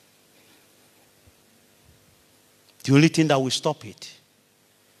portion. The only thing that will stop it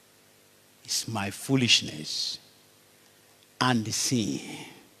is my foolishness and the sin.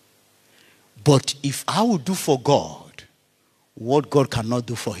 But if I will do for God what God cannot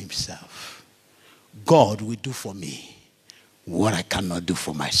do for himself, God will do for me what I cannot do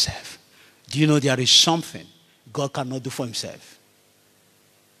for myself. Do you know there is something God cannot do for himself?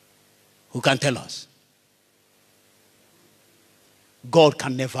 Who can tell us? God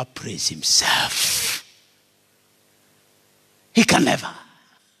can never praise himself. He can never.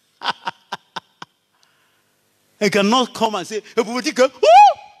 He cannot come and say, everybody come,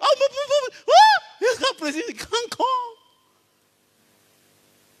 he's not praising, he can't come.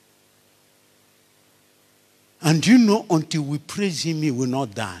 And you know, until we praise him, he will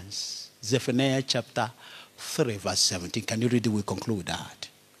not dance. Zephaniah chapter 3, verse 17. Can you read it? We conclude with that.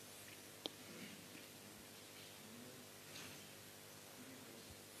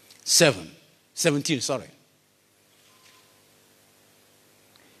 17, sorry.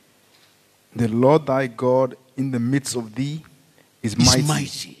 The Lord thy God in the midst of thee is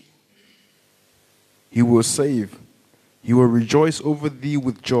mighty. He will save. He will rejoice over thee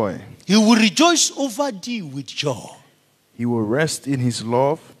with joy. He will rejoice over thee with joy. He will rest in his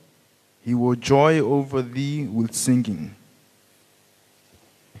love. He will joy over thee with singing.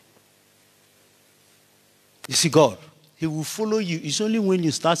 You see, God, he will follow you. It's only when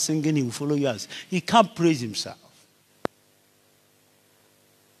you start singing, he will follow you. As he can't praise himself.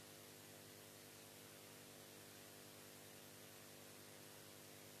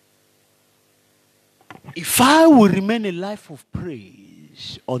 If I will remain a life of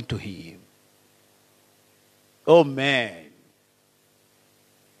praise unto him, oh man.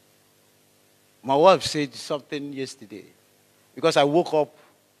 My wife said something yesterday because I woke up.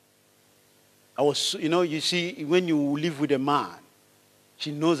 I was, you see, when you live with a man,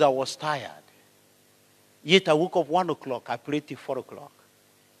 she knows I was tired. Yet I woke up 1 o'clock. I prayed till 4 o'clock.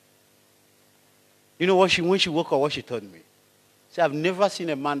 You know what? When she woke up, what she told me? She said, I've never seen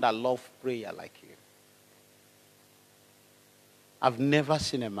a man that loved prayer like you. I've never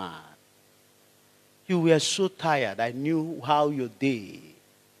seen a man. You were so tired. I knew how your day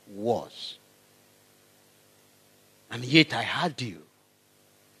was. And yet I had you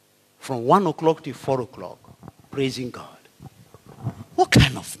from 1 o'clock to 4 o'clock praising God. What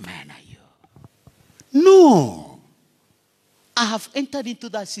kind of man are you? No. I have entered into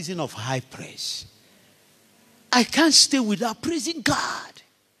that season of high praise. I can't stay without praising God.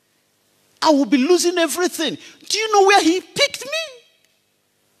 I will be losing everything. Do you know where he picked me?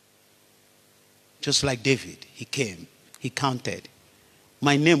 Just like David, he came, he counted.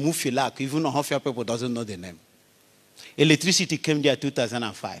 My name, Mufilak, even half your people doesn't know the name. Electricity came there in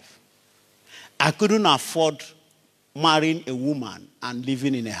 2005. I couldn't afford marrying a woman and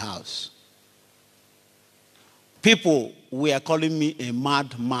living in a house. People were calling me a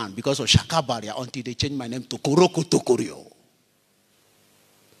mad man because of Shakabaria until they changed my name to Koroko Tokorio.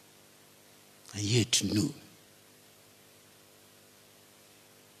 And yet, no.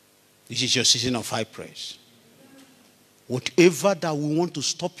 This is your season of high praise. Whatever that we want to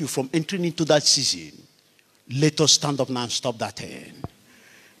stop you from entering into that season, let us stand up now and stop that end.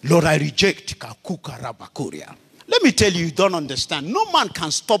 Lord, I reject Kakuka Rabakuria. Let me tell you, you don't understand. No man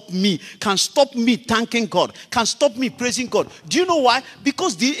can stop me thanking God, can stop me praising God. Do you know why?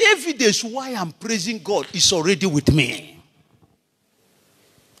 Because the evidence why I'm praising God is already with me.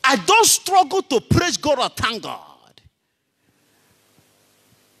 I don't struggle to praise God or thank God.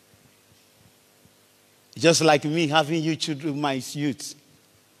 Just like me having you children, my youth.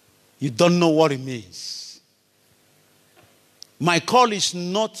 You don't know what it means. My call is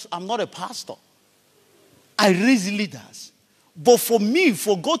not, I'm not a pastor. I raise leaders. But for me,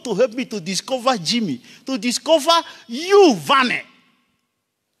 for God to help me to discover Jimmy, to discover you, Vane.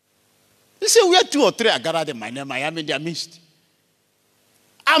 You say, where 2 or 3 are gathered in my name, I am in their midst.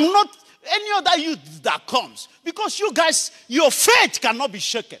 I'm not any other youth that comes. Because you guys, your faith cannot be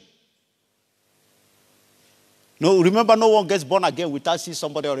shaken. No, remember, no one gets born again without seeing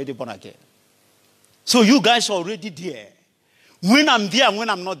somebody already born again. So you guys are already there. When I'm there and when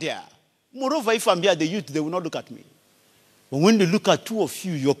I'm not there. Moreover, if I'm here, the youth, they will not look at me. But when they look at 2 of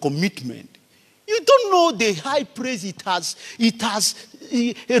you, your commitment, you don't know the high praise it has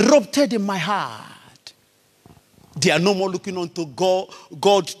erupted in my heart. They are no more looking unto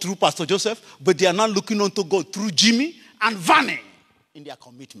God through Pastor Joseph, but they are now looking unto God through Jimmy and Vanny in their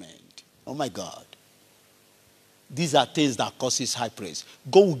commitment. Oh my God. These are things that causes high praise.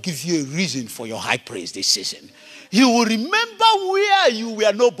 God will give you a reason for your high praise this season. He will remember where you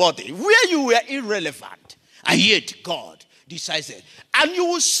were nobody, where you were irrelevant. And yet God decided. And you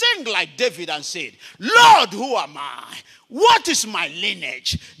will sing like David and say, Lord, who am I? What is my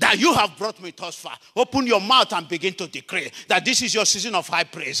lineage that you have brought me thus far? Open your mouth and begin to declare that this is your season of high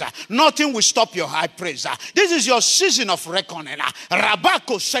praise. Nothing will stop your high praise. This is your season of reckoning.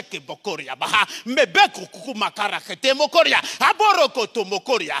 Rabako seke bokoria baha mebeko kukumakara kete mokoria aboroko to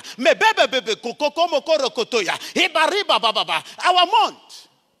mokoria mebebe bebe kokoko mokoro kotoya ibariba bababa. Our month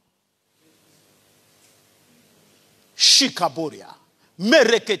Shikaboria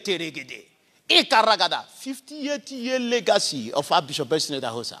mereketeregede. 58-year legacy of Archbishop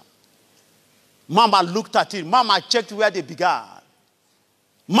Hosa. Mama looked at it. Mama checked where they began.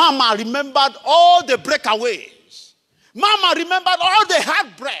 Mama remembered all the breakaways. Mama remembered all the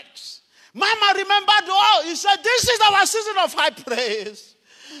heartbreaks. Mama remembered all. He said, this is our season of high praise.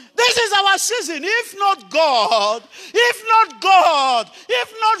 This is our season. If not God,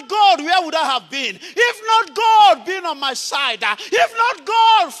 where would I have been? If not God being on my side, if not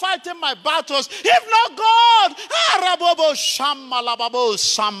God fighting fighting my battles. If not God, Arabobo Shamalababo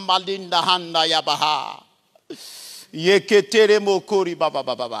Sambalinda Handa Yabaha. Yeketere Mokori Baba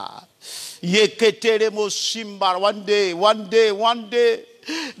Baba. Yeketere Mo Simbar. One day.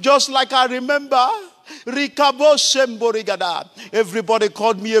 Just like I remember, Rikabo Semborigada. Everybody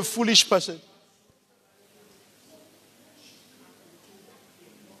called me a foolish person.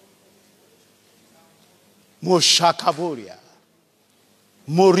 Moshakaboria.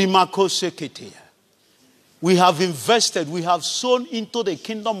 Morimako Seketea. We have invested, we have sown into the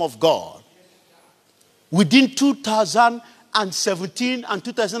kingdom of God. Within 2017 and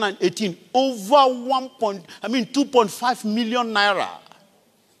 2018, over 2.5 million naira.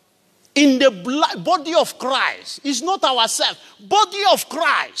 In the body of Christ. It's not ourselves. Body of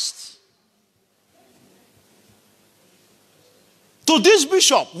Christ. To this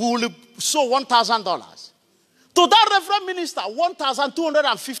bishop, we will sow $1,000. To that reverend minister,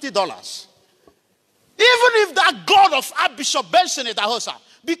 $1,250. Even if that God of Archbishop Benson at Ahosa,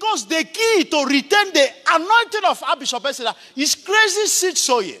 because the key to retain the anointing of Archbishop Benson is crazy seed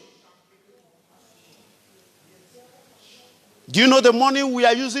sowing. Do you know the money we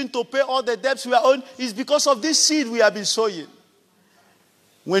are using to pay all the debts we are owing is because of this seed we have been sowing?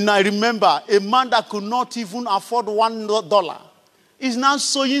 When I remember a man that could not even afford $1 is now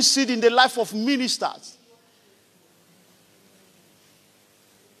sowing seed in the life of ministers.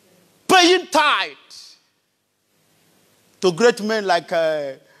 Paying tithe to great men like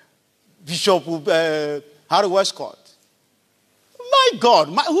Bishop Harry Westcott. My God,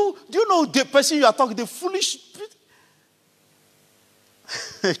 who do you know the person you are talking, the foolish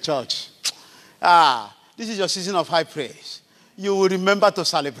church? This is your season of high praise. You will remember to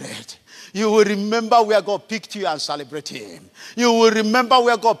celebrate. You will remember where God picked you and celebrate Him. You will remember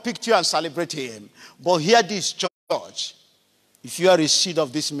where God picked you and celebrate Him. But hear this, church. If you are a seed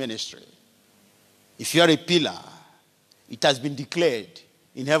of this ministry, if you are a pillar, it has been declared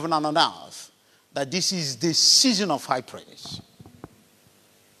in heaven and on earth that this is the season of high praise.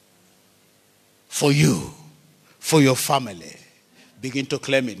 For you, for your family, begin to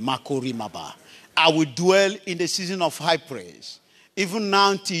claim it. Makori Maba. I will dwell in the season of high praise, even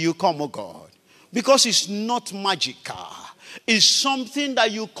now till you come, O God. Because it's not magical. It's something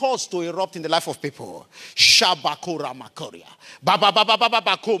that you cause to erupt in the life of people. Shabakora makoria. Baba baba baba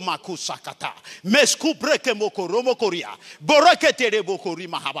bako maku sakata. Mesku breke mokoromo koria. Boreke tere bokori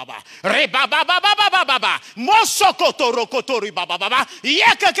mahababa. Re baba baba baba baba. Mosokoto rokotori baba baba.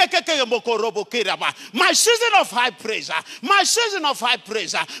 Yekekekeke mokorobo kiraba. My season of high praise. My season of high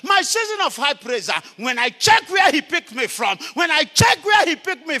praise. My season of high praise. When I check where He picked me from. When I check where He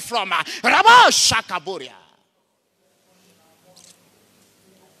picked me from. Rabba shakaboria.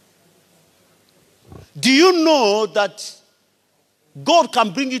 Do you know that God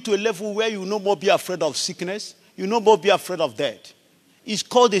can bring you to a level where you no more be afraid of sickness? You no more be afraid of death. It's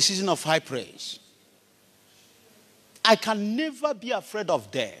called the season of high praise. I can never be afraid of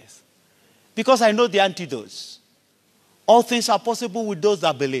death because I know the antidotes. All things are possible with those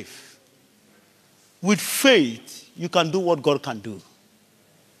that believe. With faith, you can do what God can do.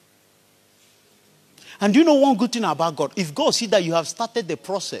 And do you know one good thing about God? If God sees that you have started the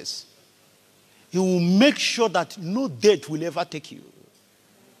process, He will make sure that no death will ever take you.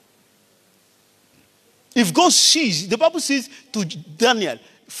 If God sees, the Bible says to Daniel,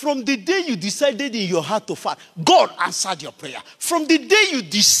 from the day you decided in your heart to fast, God answered your prayer. From the day you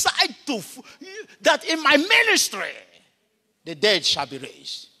decide that in my ministry, the dead shall be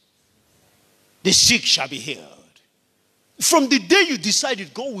raised. The sick shall be healed. From the day you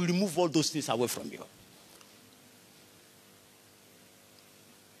decided, God will remove all those things away from you.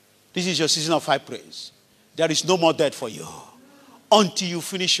 This is your season of high praise. There is no more death for you until you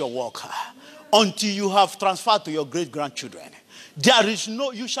finish your work, until you have transferred to your great-grandchildren. There is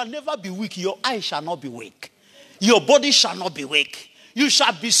no, you shall never be weak. Your eyes shall not be weak. Your body shall not be weak. You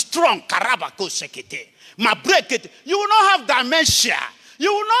shall be strong. Karabako sekete. Mabrekete. You will not have dementia. You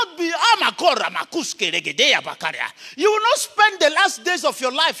will not be you will not spend the last days of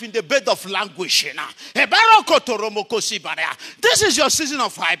your life in the bed of languishing. This is your season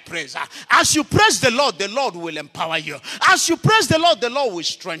of high praise. As you praise the Lord will empower you. As you praise the Lord will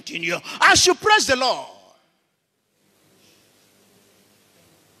strengthen you. As you praise the Lord.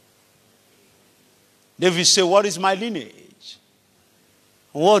 David said, what is my lineage?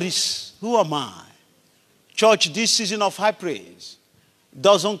 Who am I? Church, this season of high praise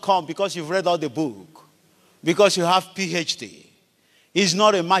doesn't come because you've read all the book, because you have PhD. It's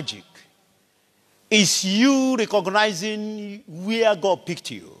not a magic. It's you recognizing where God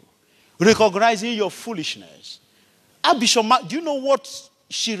picked you, recognizing your foolishness. Archbishop, do you know what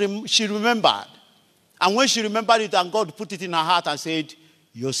she remembered. And when she remembered it, and God put it in her heart and said,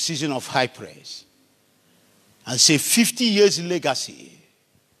 your season of high praise. And say 50 years legacy.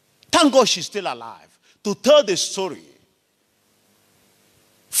 Thank God she's still alive to tell the story.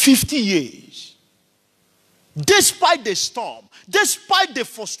 50 years. Despite the storm, despite the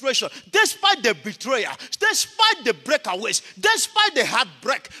frustration, despite the betrayal, despite the breakaways, despite the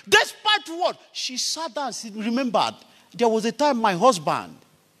heartbreak, despite what? She sat down and remembered, there was a time my husband,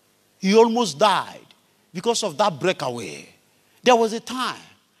 he almost died because of that breakaway. There was a time,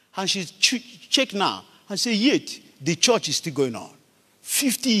 and she checked now and said, yet the church is still going on.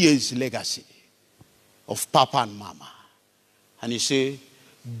 50 years legacy of Papa and Mama. And he said,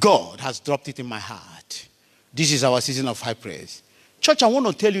 God has dropped it in my heart. This is our season of high praise. Church, I want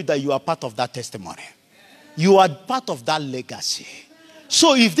to tell you that you are part of that testimony. You are part of that legacy.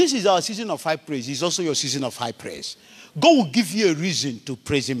 So if this is our season of high praise, it's also your season of high praise. God will give you a reason to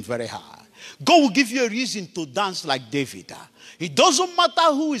praise him very hard. God will give you a reason to dance like David. It doesn't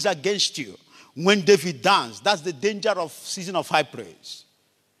matter who is against you. When David danced, that's the danger of season of high praise.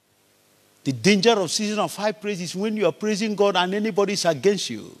 The danger of season of high praise is when you are praising God and anybody is against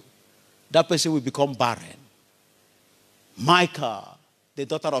you. That person will become barren. Michal, the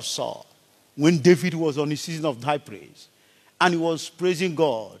daughter of Saul, when David was on his season of high praise, and he was praising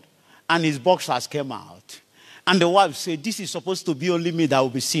God, and his boxers came out, and the wife said, this is supposed to be only me that will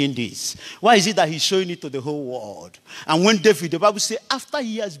be seeing this. Why is it that he's showing it to the whole world? And when David, the Bible says, after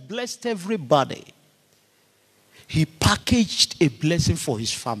he has blessed everybody, he packaged a blessing for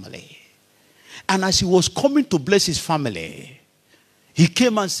his family. And as he was coming to bless his family, he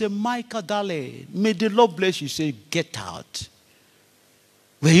came and said, Michal, darling, may the Lord bless you. He said, get out.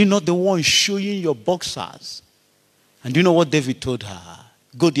 Were you not the one showing your boxers? And do you know what David told her?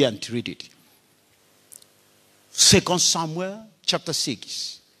 Go there and read it. 2 Samuel chapter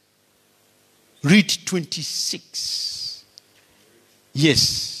 6. Read 26.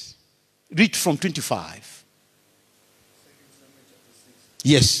 Yes. Read from 25.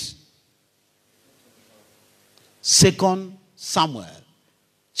 Yes. 2 Samuel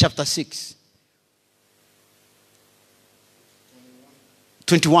chapter 6.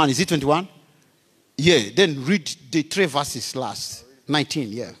 21. Is it 21? Yeah. Then read the 3 verses last.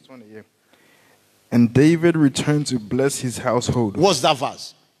 19. Yeah. 20, yeah. And David returned to bless his household. What's that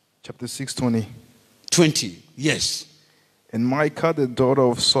verse? Chapter 6, 20. 20. Yes. And Michal, the daughter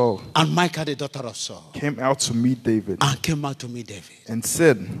of Saul, And Michal, the daughter of Saul, came out to meet David. and came out to meet David. And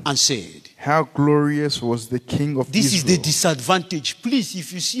said, how glorious was the king of This Israel. is the disadvantage. Please,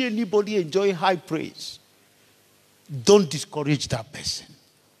 if you see anybody enjoying high praise, don't discourage that person.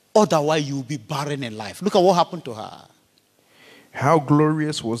 Otherwise, you will be barren in life. Look at what happened to her. How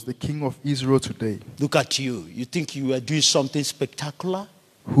glorious was the king of Israel today. Look at you. You think you are doing something spectacular?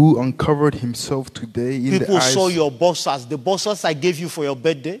 Who uncovered himself today in People the eyes. saw your boxers. The boxers I gave you for your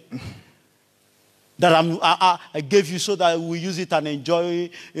birthday. That I gave you so that we use it and enjoy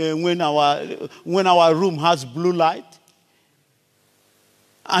when our room has blue light.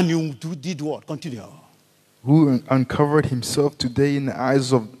 And you did what? Continue. Who uncovered himself today in the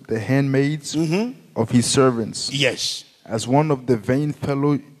eyes of the handmaids of his servants. Yes. As one of the vain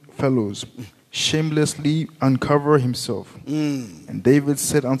fellows shamelessly uncover himself. And David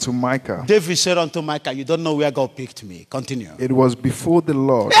said unto Michal. David said unto Michal, you don't know where God picked me. Continue. It was before the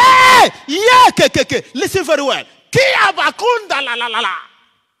Lord. Hey! Yeah, listen very well.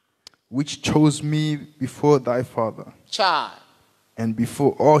 Which chose me before thy father. Child. And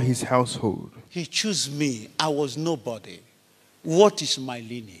before all his household. He chose me. I was nobody. What is my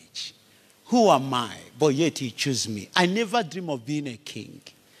lineage? Who am I? But yet he chose me. I never dream of being a king.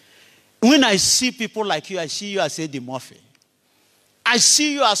 When I see people like you, I see you as Eddie Murphy. I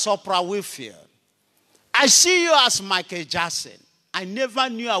see you as Oprah Winfrey. I see you as Michael Jackson. I never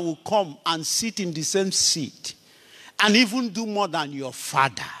knew I would come and sit in the same seat and even do more than your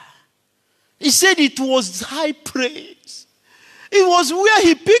father. He said it was high praise. It was where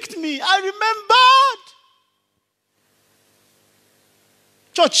he picked me. I remembered.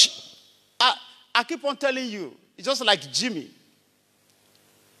 Church, I keep on telling you, it's just like Jimmy.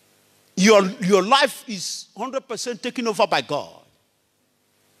 Your life is 100% taken over by God.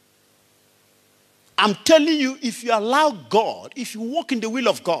 I'm telling you, if you allow God, if you walk in the will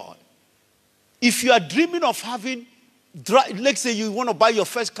of God, if you are dreaming of having, let's say you want to buy your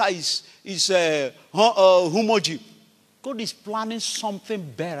first car is Humo Jeep. God is planning something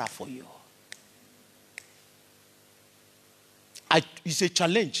better for you. It's a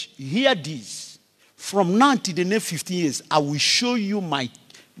challenge. Hear this. From now to the next 15 years, I will show you my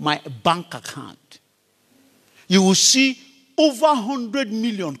bank account. You will see over 100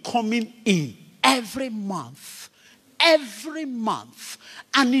 million coming in every month. Every month.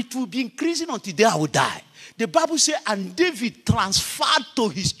 And it will be increasing until the day I will die. The Bible says, and David transferred to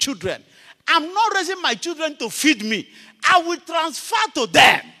his children. I'm not raising my children to feed me. I will transfer to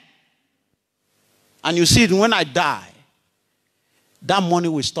them. And you see, when I die, that money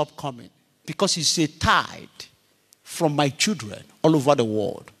will stop coming. Because it's a tithe from my children all over the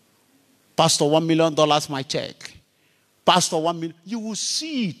world. Pastor, $1 million my check. Pastor, 1 million. You will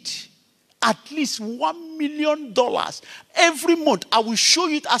see it. At least $1 million every month. I will show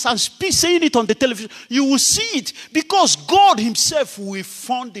you it as I'm saying it on the television. You will see it because God himself will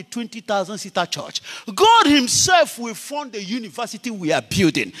fund the 20,000-seater church. God himself will fund the university we are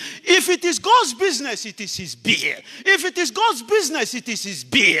building. If it is God's business, it is his beer. If it is God's business, it is his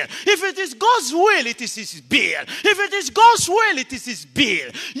beer. If it is God's will, it is his beer. If it is God's will, it is his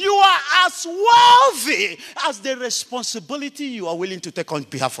beer. You are as wealthy as the responsibility you are willing to take on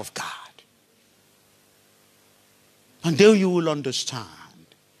behalf of God. And then you will understand.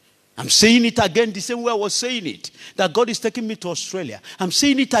 I'm saying it again the same way I was saying it. That God is taking me to Australia. I'm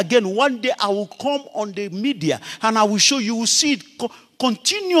saying it again. One day I will come on the media and I will show you. Will see it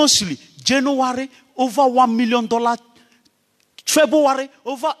continuously. January, over $1 million. February,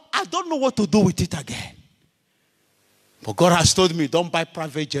 over. I don't know what to do with it again. But God has told me, don't buy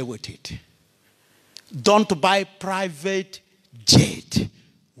private jet with it. Don't buy private jet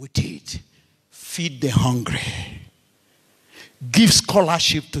with it. Feed the hungry. Give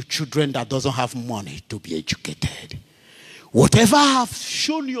scholarship to children that doesn't have money to be educated. Whatever I have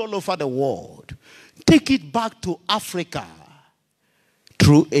shown you all over the world, take it back to Africa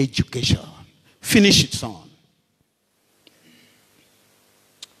through education. Finish it, son.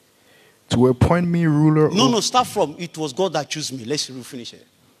 To appoint me ruler. No, start from it was God that chose me. Let's finish it.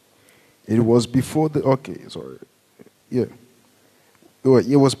 It was before the. Okay, sorry. Yeah.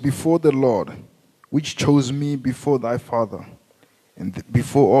 It was before the Lord, which chose me before thy father, and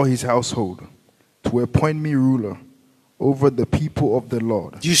before all his household, to appoint me ruler over the people of the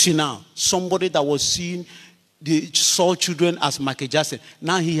Lord. You see now, somebody that was seeing the Saul children as Michael Jackson,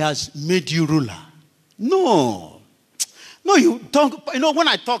 now he has made you ruler. No, you don't. You know, when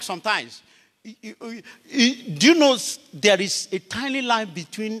I talk sometimes, do you know there is a tiny line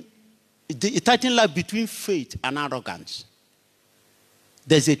between faith and arrogance?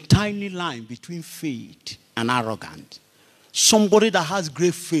 There's a tiny line between faith and arrogance. Somebody that has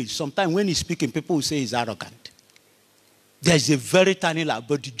great faith, sometimes when he's speaking, people will say he's arrogant. There's a very tiny line.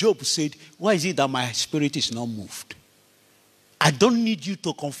 But Job said, why is it that my spirit is not moved? I don't need you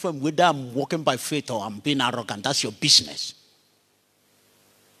to confirm whether I'm walking by faith or I'm being arrogant. That's your business.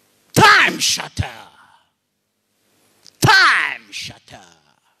 Time shatter. Time shatter.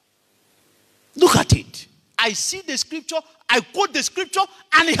 Look at it. I see the scripture, I quote the scripture,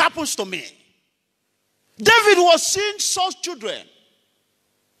 and it happens to me. David was seeing Saul's children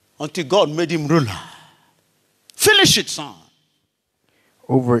until God made him ruler. Finish it, son.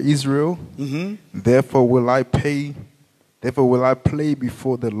 Over Israel, therefore will I play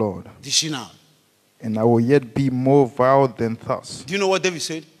before the Lord. Did you know? And I will yet be more vile than thus. Do you know what David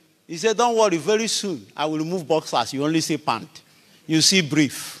said? He said, don't worry, very soon I will remove boxers. You only see pant. You see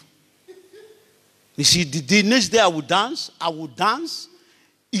brief. You see, the next day I will dance.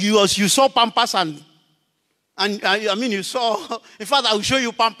 You saw Pampers and I mean, you saw, in fact, I will show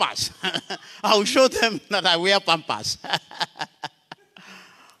you Pampers. I will show them that I wear Pampers.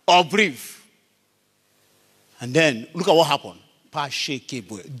 Or brief. And then, look at what happened.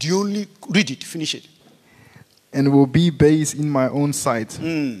 Do you only read it, finish it. And will be base in my own sight,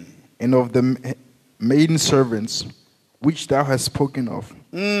 and of the maiden servants, which thou hast spoken of.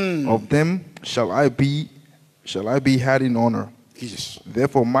 Of them shall I be had in honor. Jesus.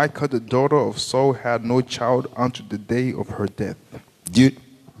 Therefore Micah the daughter of Saul had no child unto the day of her death. Do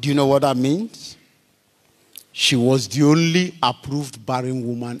you know what that means? She was the only approved barren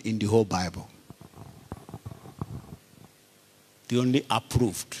woman in the whole Bible. The only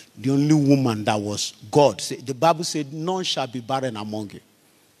approved. The only woman that was God. The Bible said none shall be barren among you.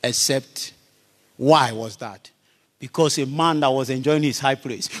 Except, why was that? Because a man that was enjoying his high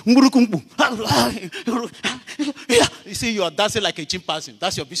praise. You see, you are dancing like a chimpanzee.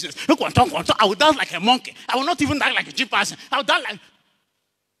 That's your business. I will dance like a monkey. I will not even dance like a chimpanzee. I will dance like...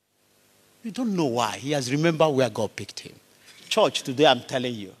 You don't know why. He has remembered where God picked him. Church, today I'm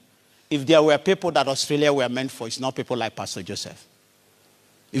telling you, if there were people that Australia were meant for, it's not people like Pastor Joseph.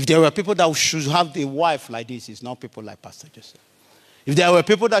 If there were people that should have a wife like this, it's not people like Pastor Joseph. If there were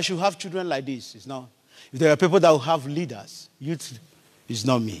people that should have children like this, it's not. If there are people that will have leaders, youth, it's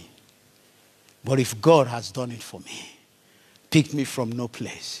not me. But if God has done it for me, picked me from no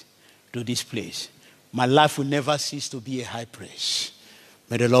place to this place. My life will never cease to be a high praise.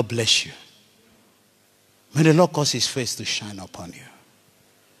 May the Lord bless you. May the Lord cause his face to shine upon you.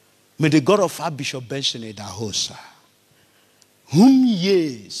 May the God of Archbishop Benson Idahosa, whom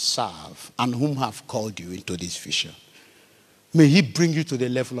ye serve and whom have called you into this vision, may he bring you to the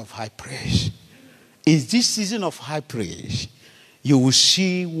level of high praise. In this season of high praise, you will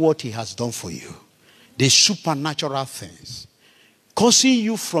see what he has done for you. The supernatural things. Causing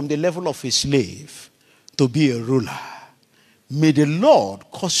you from the level of a slave to be a ruler. May the Lord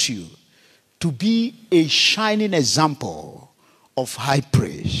cause you to be a shining example of high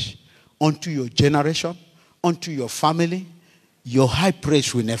praise unto your generation, unto your family. Your high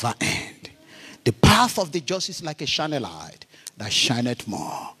praise will never end. The path of the just is like a shining light that shineth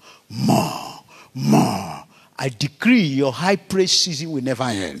more, more, more. I decree your high praise season will never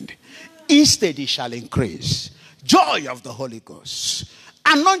end. Instead, it shall increase. Joy of the Holy Ghost.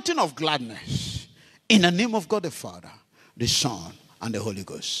 Anointing of gladness. In the name of God the Father, the Son, and the Holy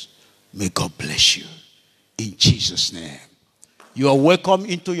Ghost. May God bless you. In Jesus' name. You are welcome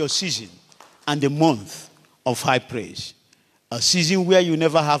into your season and the month of high praise. A season where you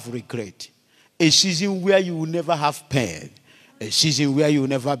never have regret. A season where you will never have pain. A season where you will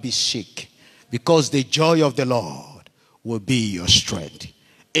never be sick. Because the joy of the Lord will be your strength.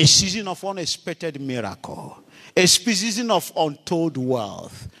 A season of unexpected miracle. A season of untold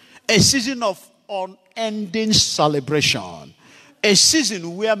wealth. A season of unending celebration. A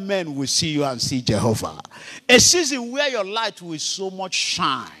season where men will see you and see Jehovah. A season where your light will so much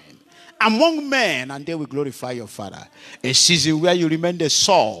shine among men and they will glorify your Father. A season where you remain the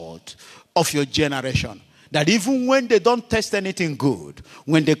salt of your generation. That even when they don't taste anything good,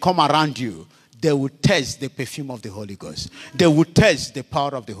 when they come around you, they will taste the perfume of the Holy Ghost. They will taste the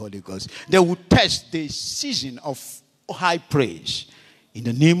power of the Holy Ghost. They will taste the season of high praise. In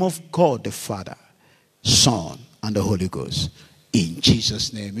the name of God the Father, Son, and the Holy Ghost. In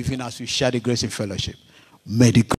Jesus' name. Even as we share the grace in fellowship, may the